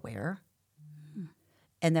I'm more aware.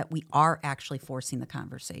 And that we are actually forcing the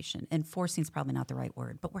conversation. And forcing is probably not the right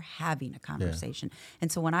word, but we're having a conversation. Yeah.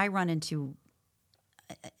 And so when I run into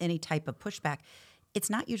any type of pushback,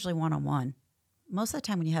 it's not usually one-on-one. Most of the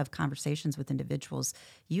time when you have conversations with individuals,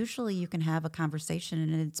 usually you can have a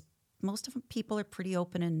conversation, and most of them, people are pretty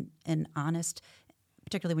open and honest,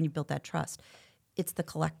 particularly when you build that trust. It's the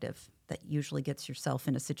collective that usually gets yourself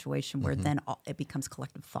in a situation where then it becomes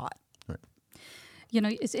collective thought. Right. You know,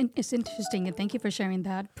 it's interesting, and thank you for sharing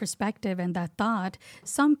that perspective and that thought.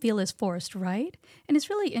 Some feel is forced, right? And it's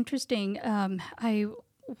really interesting. I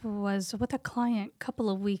was with a client a couple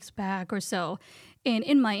of weeks back or so, and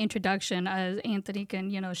in my introduction, as Anthony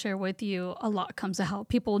can, share with you, a lot comes out.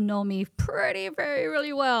 People know me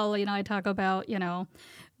really well. I talk about,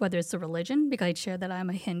 whether it's the religion, because I share that I'm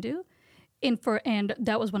a Hindu. And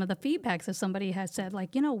that was one of the feedbacks that somebody had said,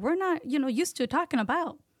 like, we're not, used to talking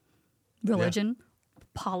about religion,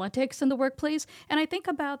 politics in the workplace. And I think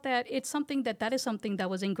about that. It's something that is something that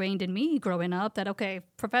was ingrained in me growing up, that, okay,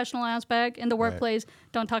 professional aspect in the workplace,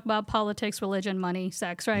 don't talk about politics, religion, money,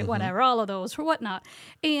 sex, right? Whatever, all of those or whatnot.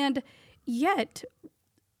 And yet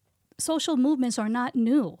social movements are not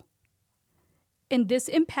new. And this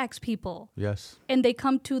impacts people. Yes. And they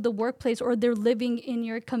come to the workplace, or they're living in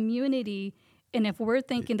your community. And if we're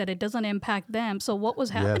thinking that it doesn't impact them, so what was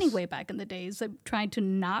happening way back in the days of trying to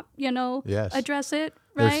not, address it,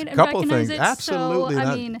 right? There's a couple recognize things. it. Absolutely.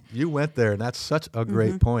 So, you went there, and that's such a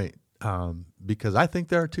great point, because I think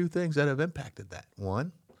there are two things that have impacted that.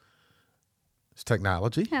 One is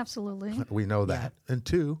technology. Absolutely. We know that. And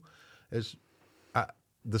two is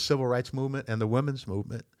the civil rights movement and the women's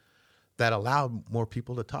movement that allowed more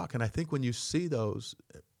people to talk. And I think when you see those,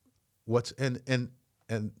 and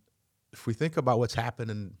if we think about what's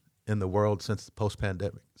happened in the world since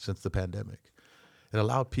the pandemic, it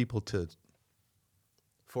allowed people to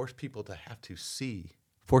force people to have to see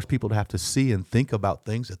and think about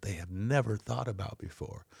things that they have never thought about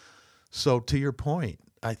before. So to your point,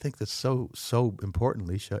 I think that's so important,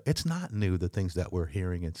 Lisha. It's not new, the things that we're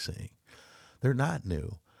hearing and seeing. They're not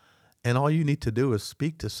new. And all you need to do is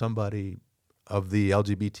speak to somebody of the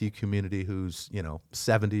LGBT community who's,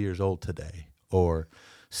 70 years old today, or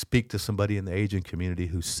speak to somebody in the Asian community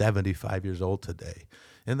who's 75 years old today,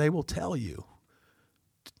 and they will tell you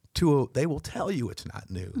it's not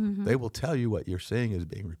new. They will tell you what you're saying is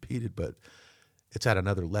being repeated, but it's at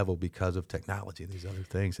another level because of technology and these other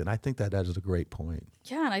things. And I think that is a great point.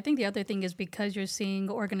 Yeah, and I think the other thing is because you're seeing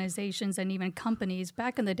organizations and even companies,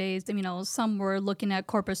 back in the days, some were looking at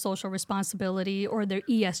corporate social responsibility or their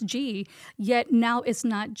ESG, yet now it's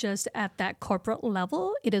not just at that corporate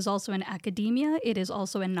level. It is also in academia. It is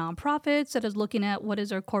also in nonprofits that is looking at what is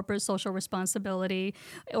their corporate social responsibility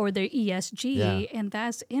or their ESG, and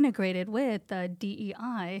that's integrated with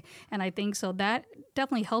DEI. And I think so that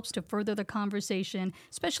definitely helps to further the conversation,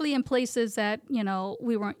 especially in places that,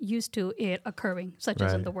 we weren't used to it occurring, such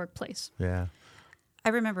as in the workplace. Yeah. I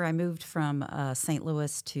remember I moved from St.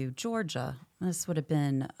 Louis to Georgia. This would have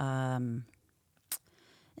been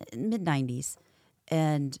mid-'90s.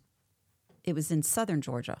 And it was in southern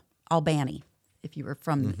Georgia, Albany, if you were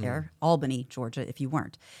from there, Albany, Georgia, if you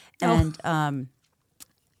weren't. And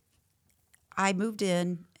I moved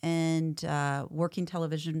in and working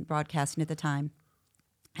television broadcasting at the time.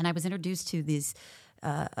 And I was introduced to these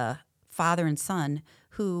father and son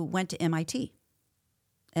who went to MIT.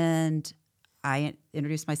 And I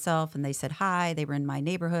introduced myself, and they said hi. They were in my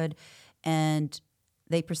neighborhood. And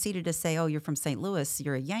they proceeded to say, oh, you're from St. Louis,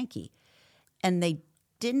 you're a Yankee. And they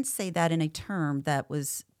didn't say that in a term that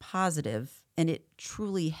was positive, and it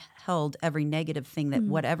truly held every negative thing that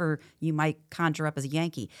whatever you might conjure up as a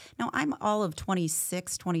Yankee. Now, I'm all of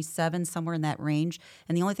 26, 27, somewhere in that range,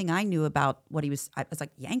 and the only thing I knew about what he was, I was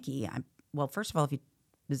like, Yankee? Well, first of all,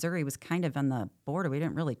 Missouri was kind of on the border. We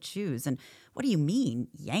didn't really choose. And what do you mean,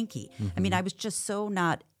 Yankee? I mean, I was just so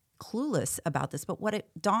not clueless about this. But what it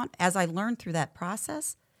dawned, as I learned through that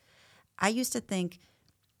process, I used to think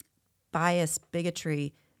bias,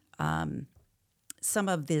 bigotry, some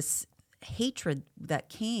of this hatred that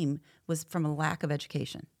came was from a lack of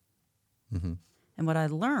education. And what I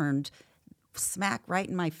learned, smack right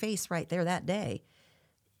in my face right there that day,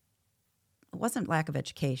 it wasn't lack of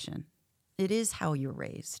education. It is how you're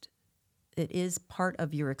raised. It is part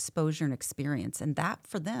of your exposure and experience. And that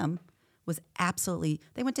for them was absolutely,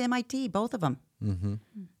 they went to MIT, both of them.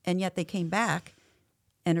 And yet they came back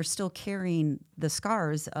and are still carrying the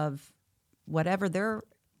scars of whatever their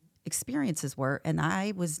experiences were. And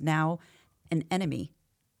I was now an enemy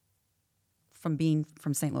from being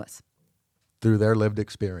from St. Louis. Through their lived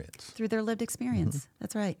experience. Through their lived experience.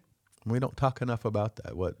 That's right. We don't talk enough about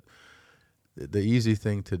that. What the easy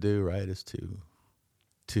thing to do, right, is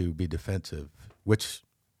to be defensive, which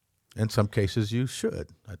in some cases you should.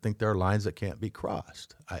 I think there are lines that can't be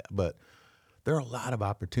crossed. But there are a lot of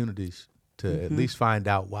opportunities to at least find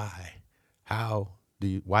out why.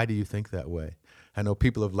 Why do you think that way? I know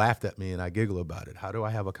people have laughed at me and I giggle about it. How do I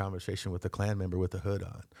have a conversation with a Klan member with a hood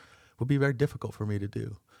on? It would be very difficult for me to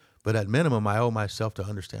do. But at minimum, I owe myself to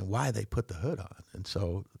understand why they put the hood on. And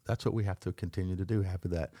so that's what we have to continue to do, have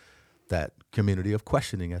that community of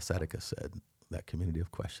questioning, as Seneca said, that community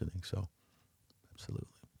of questioning. So absolutely.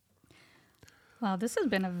 Wow, this has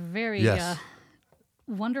been a very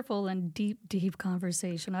wonderful and deep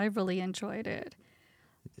conversation. I've really enjoyed it.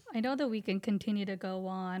 I know that we can continue to go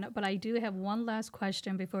on, but I do have one last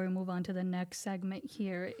question before we move on to the next segment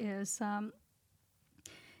here is,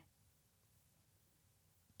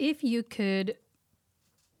 if you could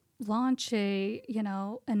launch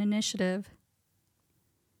an initiative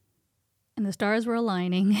and the stars were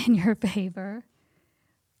aligning in your favor,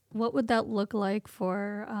 what would that look like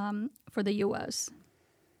for the U.S.?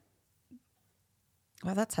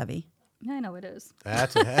 Well, that's heavy. I know it is.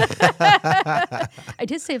 That's a heavy. I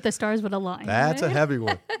did say if the stars would align. That's right? a heavy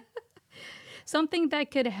one. Something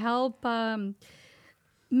that could help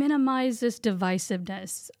minimize this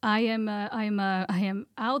divisiveness. I am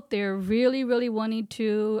out there really, really wanting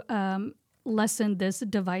to lessen this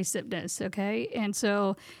divisiveness. Okay,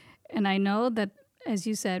 and I know that, as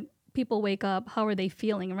you said, people wake up. How are they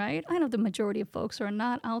feeling? Right? I know the majority of folks are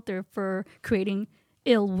not out there for creating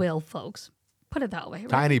ill will, folks. Put it that way, right?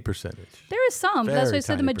 Tiny percentage. There is some. Very that's why I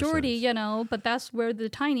said the tiny majority, percentage. but that's where the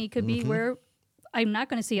tiny could be where I'm not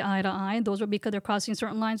going to see eye to eye. Those are because they're crossing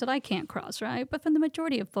certain lines that I can't cross, right? But for the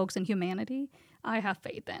majority of folks in humanity, I have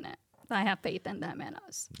faith in it. I have faith in them and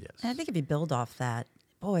us. Yes. And I think if you build off that,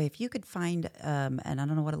 boy, if you could find, and I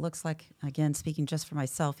don't know what it looks like, again, speaking just for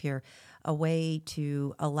myself here, a way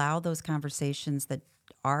to allow those conversations that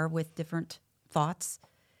are with different thoughts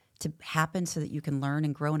to happen so that you can learn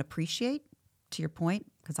and grow and appreciate, to your point,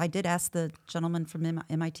 because I did ask the gentleman from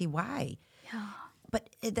MIT why. Yeah. But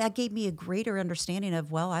that gave me a greater understanding of,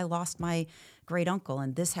 well, I lost my great uncle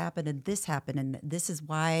and this happened and this is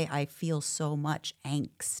why I feel so much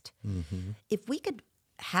angst. If we could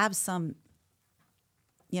have some,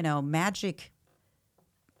 magic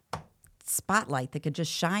spotlight that could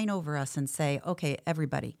just shine over us and say, okay,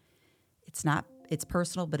 everybody, it's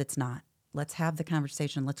personal, but it's not. Let's have the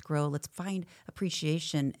conversation. Let's grow. Let's find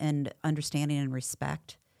appreciation and understanding and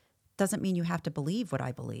respect. Doesn't mean you have to believe what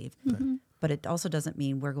I believe, but it also doesn't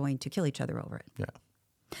mean we're going to kill each other over it. Yeah.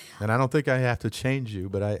 And I don't think I have to change you,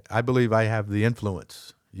 but I believe I have the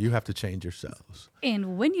influence. You have to change yourselves.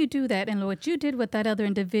 And when you do that, and what you did with that other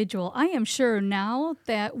individual, I am sure now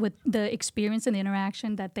that with the experience and the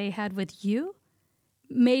interaction that they had with you,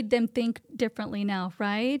 made them think differently now,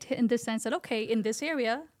 right? In the sense that, okay, in this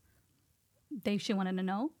area, she wanted to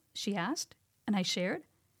know, she asked, and I shared.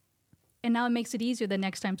 And now it makes it easier the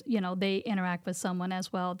next time, they interact with someone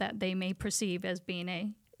as well that they may perceive as being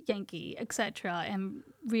a Yankee, etc., and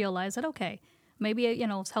realize that, okay, maybe,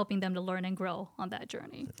 it's helping them to learn and grow on that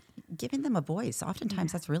journey. Giving them a voice.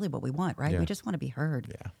 Oftentimes that's really what we want, right? Yeah. We just want to be heard.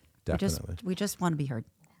 Yeah, definitely. We just want to be heard.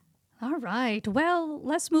 All right. Well,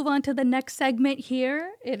 let's move on to the next segment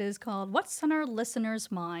here. It is called What's on Our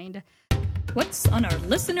Listeners' Mind? What's on our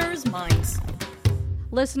listeners' minds?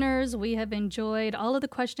 Listeners, we have enjoyed all of the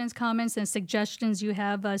questions, comments, and suggestions you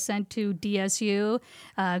have sent to DSU.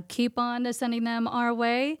 Keep on sending them our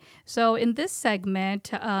way. So in this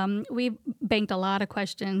segment, we've banked a lot of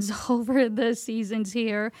questions over the seasons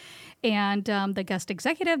here. And the guest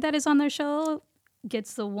executive that is on the show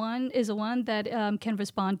is the one that can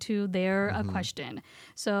respond to their question.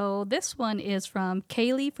 So this one is from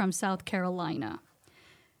Kaylee from South Carolina.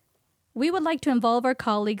 We would like to involve our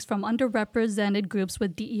colleagues from underrepresented groups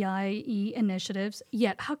with DEI initiatives,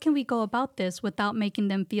 yet how can we go about this without making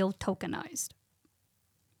them feel tokenized?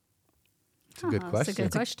 It's a good question. That's a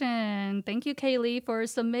good question. Thank you, Kaylee, for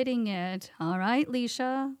submitting it. All right,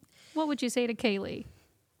 Lisha, what would you say to Kaylee?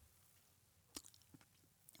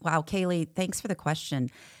 Wow, Kaylee, thanks for the question.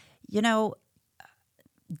 2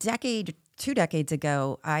 decades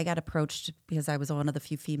ago, I got approached because I was one of the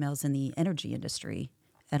few females in the energy industry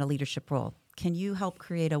at a leadership role. Can you help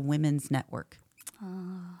create a women's network?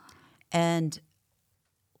 And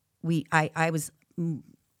I was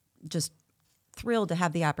just thrilled to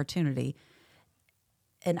have the opportunity.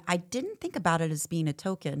 And I didn't think about it as being a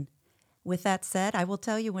token. With that said, I will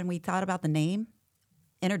tell you, when we thought about the name,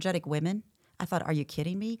 Energetic Women, I thought, are you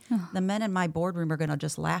kidding me? The men in my boardroom are going to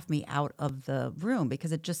just laugh me out of the room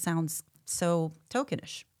because it just sounds so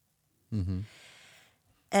tokenish. Mm-hmm.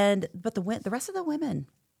 But the rest of the women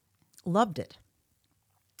loved it.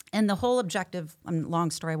 And the whole objective, long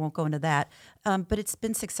story, I won't go into that, but it's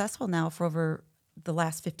been successful now for over the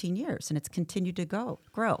last 15 years, and it's continued to grow.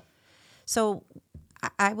 So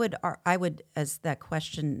I would, as that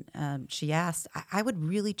question she asked, I would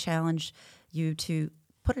really challenge you to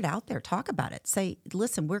put it out there, talk about it. Say,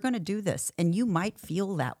 listen, we're going to do this, and you might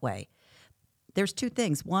feel that way. There's two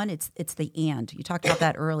things. One, it's the and. You talked about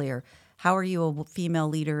that earlier. How are you a female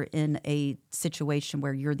leader in a situation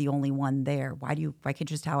where you're the only one there? Why can't you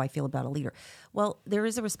just how I feel about a leader? Well, there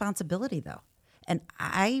is a responsibility, though. And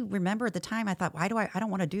I remember at the time, I thought, I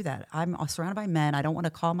don't want to do that. I'm surrounded by men. I don't want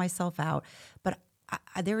to call myself out. But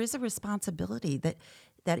there is a responsibility that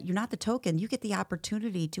you're not the token. You get the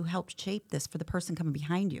opportunity to help shape this for the person coming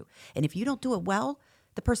behind you. And if you don't do it well,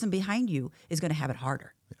 the person behind you is going to have it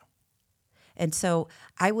harder. Yeah. And so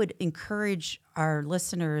I would encourage our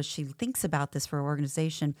listener, as she thinks about this for her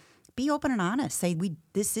organization, be open and honest. Say,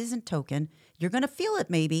 this isn't token. You're going to feel it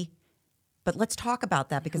maybe, but let's talk about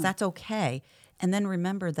that because that's okay. And then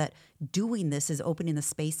remember that doing this is opening the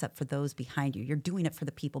space up for those behind you. You're doing it for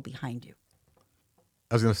the people behind you.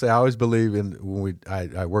 I was going to say, I always believe in when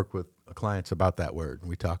I work with clients about that word, and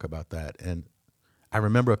we talk about that. And I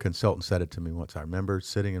remember a consultant said it to me once. I remember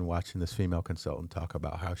sitting and watching this female consultant talk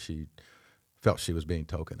about how she felt she was being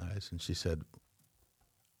tokenized. And she said,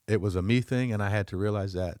 it was a me thing, and I had to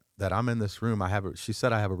realize that I'm in this room. She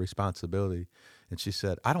said I have a responsibility. And she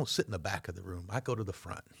said, I don't sit in the back of the room. I go to the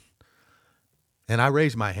front. And I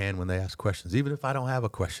raise my hand when they ask questions. Even if I don't have a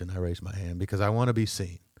question, I raise my hand because I want to be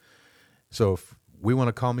seen. So if we want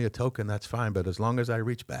to call me a token, that's fine. But as long as I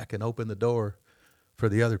reach back and open the door for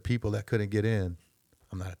the other people that couldn't get in,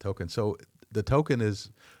 I'm not a token. So the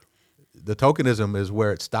tokenism is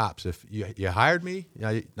where it stops. If you hired me,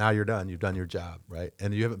 now you're done. You've done your job, right?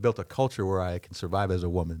 And you haven't built a culture where I can survive as a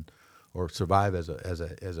woman or survive as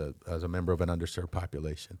a member of an underserved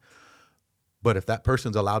population. But if that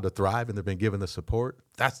person's allowed to thrive and they've been given the support,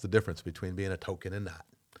 that's the difference between being a token and not.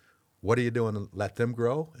 What are you doing to let them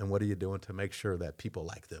grow, and what are you doing to make sure that people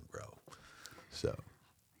like them grow? So,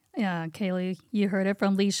 yeah, Kaylee, you heard it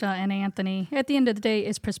from Lisha and Anthony. At the end of the day,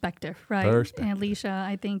 it's perspective, right? And Lisha,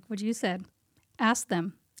 I think what you said, ask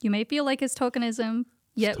them. You may feel like it's tokenism,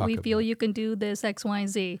 yet we feel you can do this X, Y, and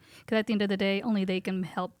Z. Because at the end of the day, only they can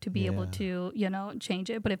help to be able to, change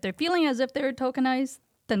it. But if they're feeling as if they're tokenized,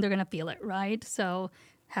 then they're going to feel it, right? So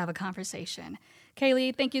have a conversation.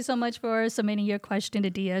 Kaylee, thank you so much for submitting your question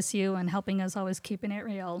to DSU and helping us always keeping it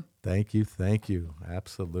real. Thank you.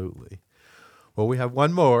 Absolutely. Well, we have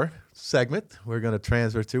one more segment we're going to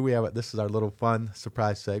transfer to. This is our little fun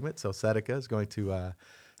surprise segment. So Sedeka is going to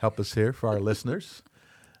help us here for our listeners.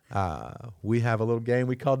 We have a little game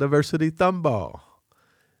we call Diversity Thumb Ball.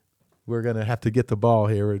 We're going to have to get the ball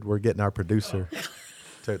here. We're getting our producer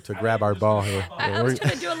to grab our ball here. I was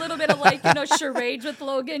trying to do a little bit of charades with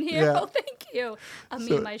Logan here. Yeah. Oh, thank you. you.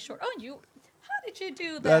 My short. Oh, you. How did you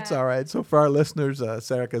do that? That's all right. So for our listeners,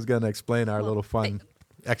 Sarika's going to explain our little fun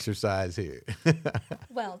exercise here.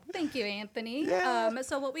 Well, thank you, Anthony. Yeah.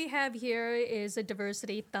 So what we have here is a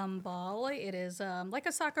diversity thumb ball. It is like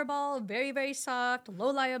a soccer ball, very, very soft,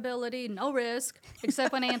 low liability, no risk,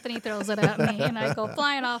 except when Anthony throws it at me and I go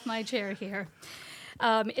flying off my chair here.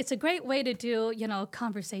 It's a great way to do,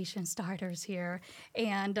 conversation starters here.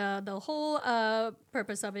 And the whole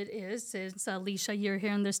purpose of it is, since Lisha, you're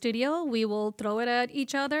here in the studio, we will throw it at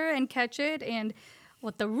each other and catch it. And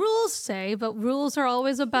what the rules say, but rules are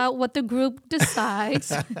always about what the group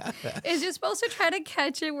decides, is you're supposed to try to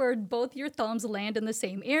catch it where both your thumbs land in the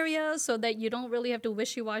same area so that you don't really have to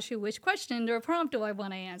wishy-washy which question or prompt do I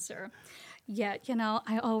want to answer. Yet,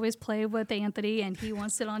 I always play with Anthony, and he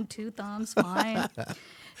wants it on 2 thumbs, fine.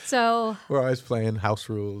 So we're always playing house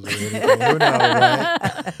rules or anything. Who knows,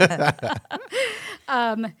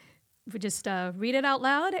 right? We just read it out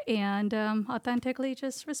loud and authentically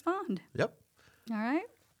just respond. Yep. All right?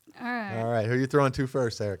 All right. All right. Who are you throwing to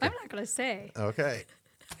first, Erica? I'm not going to say. Okay.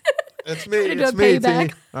 It's me. Gonna do It's a me, payback.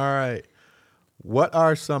 T. All right. What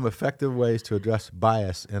are some effective ways to address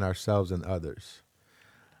bias in ourselves and others?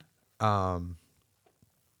 I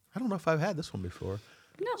don't know if I've had this one before.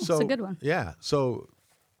 No, it's a good one. Yeah. So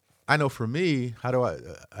I know for me, how do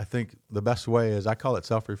I think the best way is I call it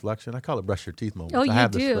self-reflection. I call it brush your teeth moments. Oh, I you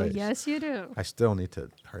have this do. phrase. Yes, you do. I still need to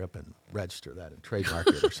hurry up and register that and trademark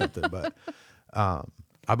it or something. But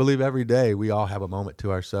I believe every day we all have a moment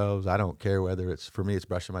to ourselves. I don't care whether it's, for me, it's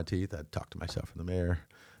brushing my teeth. I talk to myself in the mirror.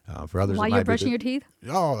 For others, While it you're might brushing be your teeth?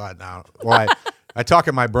 Oh, no. Well, I talk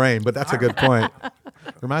in my brain, but that's a good point.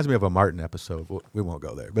 Reminds me of a Martin episode. We won't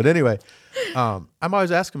go there. But anyway, I'm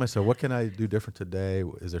always asking myself, what can I do different today?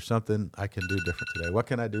 Is there something I can do different today? What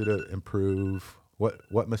can I do to improve?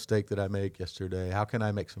 What mistake did I make yesterday? How can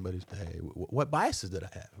I make somebody's day? What biases did I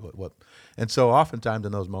have? And so oftentimes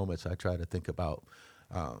in those moments, I try to think about,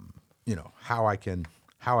 how I can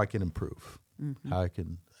improve, how I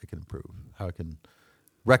can improve, how I can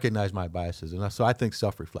recognize my biases. And so I think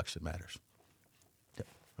self-reflection matters. Okay.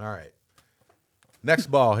 All right.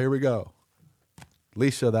 Next ball. Here we go.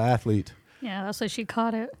 Lisha, the athlete. Yeah, that's why she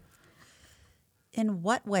caught it. In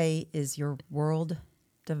what way is your world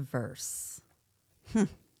diverse?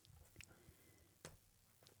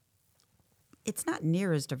 It's not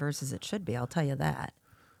near as diverse as it should be, I'll tell you that.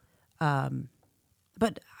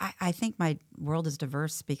 But I think my world is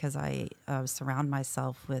diverse because I surround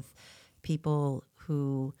myself with people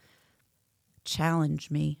who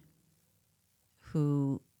challenge me,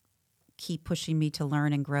 who keep pushing me to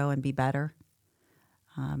learn and grow and be better.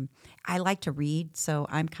 I like to read, so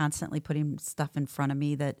I'm constantly putting stuff in front of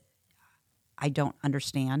me that I don't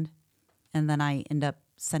understand. And then I end up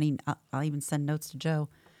I'll even send notes to Joe.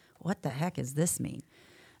 What the heck does this mean?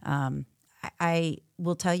 I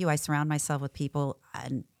will tell you I surround myself with people,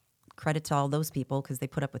 and credit to all those people because they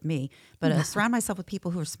put up with me, but I surround myself with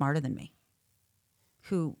people who are smarter than me.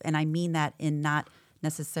 And I mean that in not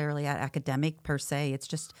necessarily academic per se, it's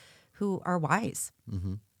just who are wise.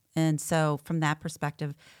 Mm-hmm. And so from that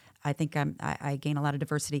perspective, I think I gain a lot of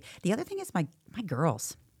diversity. The other thing is my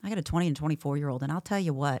girls. I got a 20 and 24-year-old, and I'll tell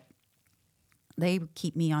you what, they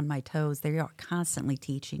keep me on my toes. They are constantly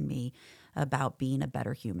teaching me about being a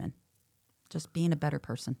better human, just being a better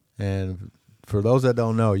person. And for those that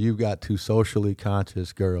don't know, you've got 2 socially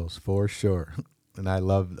conscious girls for sure. And I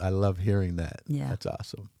love hearing that. Yeah. That's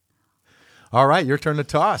awesome. All right, your turn to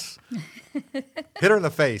toss. Hit her in the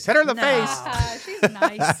face. Hit her in the face. She's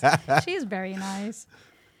nice. She's very nice.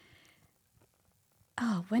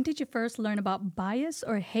 Oh, when did you first learn about bias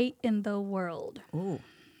or hate in the world? Ooh.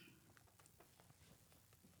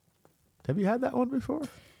 Have you had that one before?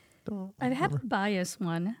 I've had the bias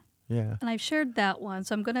one. Yeah. And I've shared that one.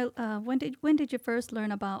 So I'm going to, when did you first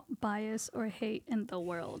learn about bias or hate in the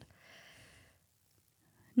world?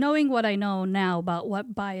 Knowing what I know now about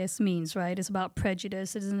what bias means, right? It's about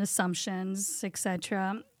prejudices and assumptions,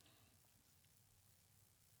 etc.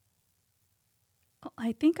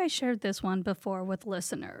 I think I shared this one before with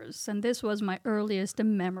listeners, and this was my earliest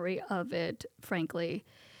memory of it, frankly.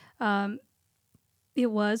 It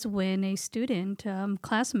was when a student,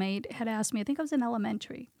 classmate, had asked me, I think I was in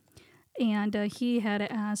elementary, and he had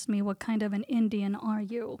asked me, what kind of an Indian are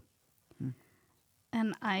you?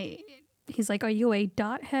 And he's like, are you a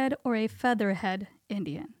dot head or a featherhead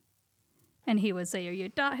Indian? And he would say, are you a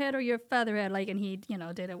dot head or you're a featherhead? Like, and he,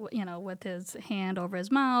 did it, with his hand over his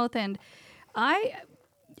mouth. And I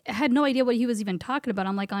had no idea what he was even talking about.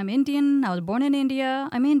 I'm like, I'm Indian. I was born in India.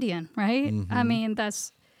 I'm Indian, right? Mm-hmm. I mean,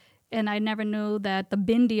 And I never knew that the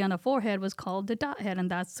bindi on the forehead was called the dot head, and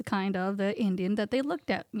that's the kind of the Indian that they looked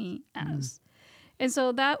at me as. And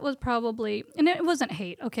so that was probably, and it wasn't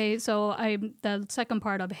hate, okay? So the second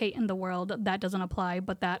part of hate in the world, that doesn't apply,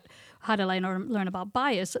 but that, how did I learn about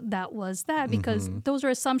bias? That was that, because those are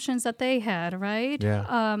assumptions that they had, right?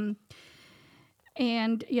 Yeah.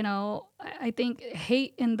 And, I think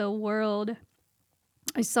hate in the world,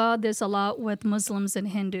 I saw this a lot with Muslims and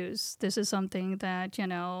Hindus. This is something that,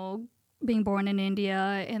 being born in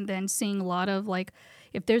India and then seeing a lot of, like,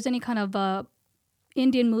 if there's any kind of a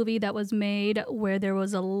Indian movie that was made where there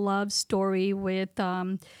was a love story with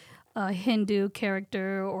a Hindu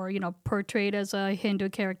character or, portrayed as a Hindu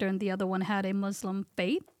character and the other one had a Muslim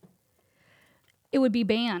faith, it would be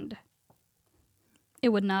banned. It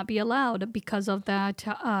would not be allowed because of that,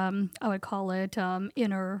 I would call it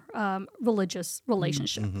inner religious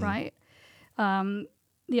relationship, right?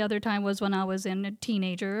 The other time was when I was a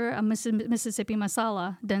teenager, Mississippi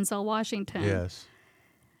Masala, Denzel Washington. Yes.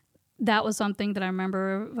 That was something that I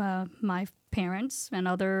remember my parents and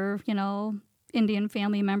other, Indian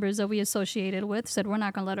family members that we associated with said, we're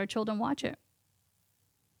not going to let our children watch it.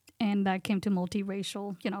 And that came to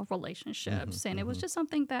multiracial, relationships. And it was just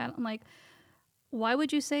something that I'm like, why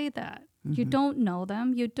would you say that? You don't know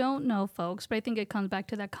them. You don't know folks. But I think it comes back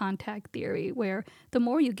to that contact theory where the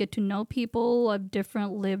more you get to know people of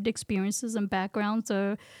different lived experiences and backgrounds,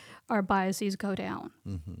 our biases go down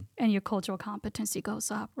and your cultural competency goes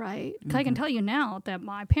up, right? I can tell you now that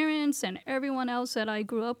my parents and everyone else that I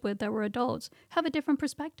grew up with that were adults have a different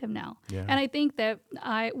perspective now. Yeah. And I think that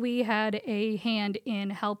we had a hand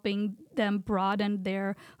in helping them broaden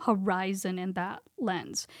their horizon in that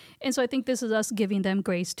lens. And so I think this is us giving them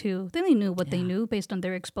grace too. They only knew what they knew based on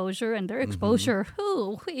their exposure, and their exposure,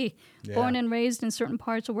 born and raised in certain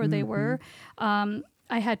parts of where they were. I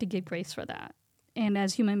had to give grace for that. And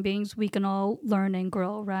as human beings, we can all learn and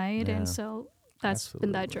grow, right? Yeah. And so that's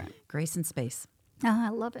been that journey. Grace and space. I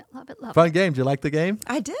love it, love it, love Fun it. game. Did you like the game?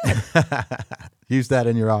 I did. Use that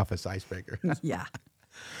in your office, icebreaker. Yeah.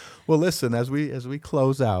 Well, listen, as we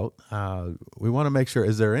close out, we want to make sure,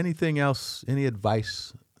 is there anything else, any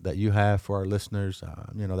advice that you have for our listeners,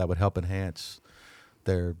 that would help enhance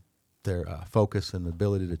their focus and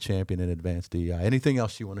ability to champion and advance DEI? Anything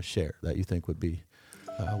else you want to share that you think would be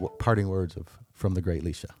parting words from the great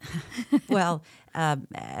Lisha? Well,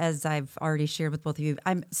 as I've already shared with both of you,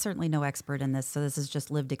 I'm certainly no expert in this, so this is just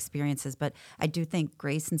lived experiences. But I do think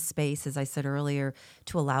grace and space, as I said earlier,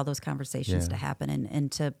 to allow those conversations to happen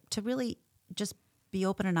and to really just be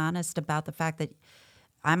open and honest about the fact that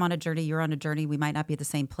I'm on a journey, you're on a journey, we might not be at the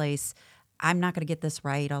same place. I'm not going to get this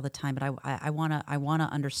right all the time, but I want to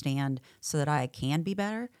understand so that I can be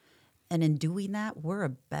better. And in doing that, we're a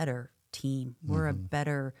better team. We're a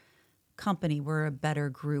better company. We're a better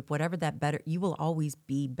group. Whatever that better, you will always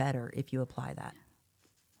be better if you apply that.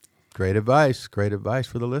 Great advice. Great advice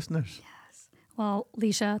for the listeners. Yes. Well,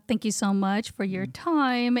 Lisha, thank you so much for your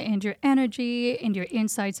time and your energy and your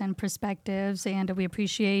insights and perspectives. And we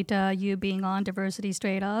appreciate you being on Diversity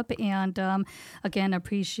Straight Up. And again,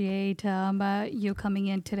 appreciate you coming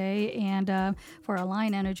in today and for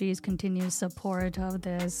Align Energy's continued support of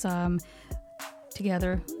this.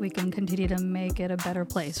 Together, we can continue to make it a better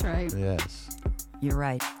place, right? Yes. You're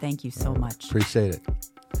right. Thank you so much. Appreciate it.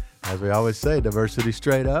 As we always say, diversity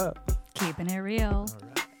straight up. Keeping it real.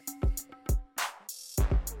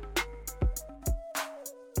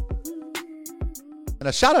 And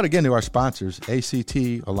a shout out again to our sponsors, ACT,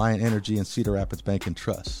 Alliant Energy, and Cedar Rapids Bank and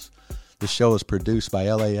Trust. This show is produced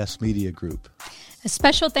by LAS Media Group. A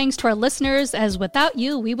special thanks to our listeners, as without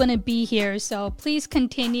you, we wouldn't be here. So please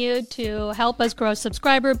continue to help us grow our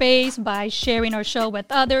subscriber base by sharing our show with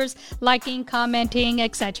others, liking, commenting,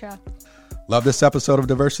 etc. Love this episode of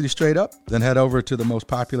Diversity Straight Up? Then head over to the most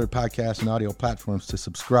popular podcast and audio platforms to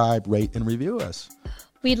subscribe, rate, and review us.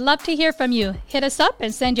 We'd love to hear from you. Hit us up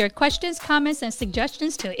and send your questions, comments, and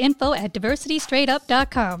suggestions to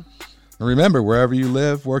info@diversitystraightup.com. And remember, wherever you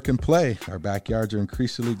live, work, and play, our backyards are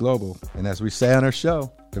increasingly global. And as we say on our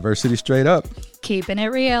show, diversity straight up. Keeping it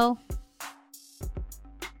real.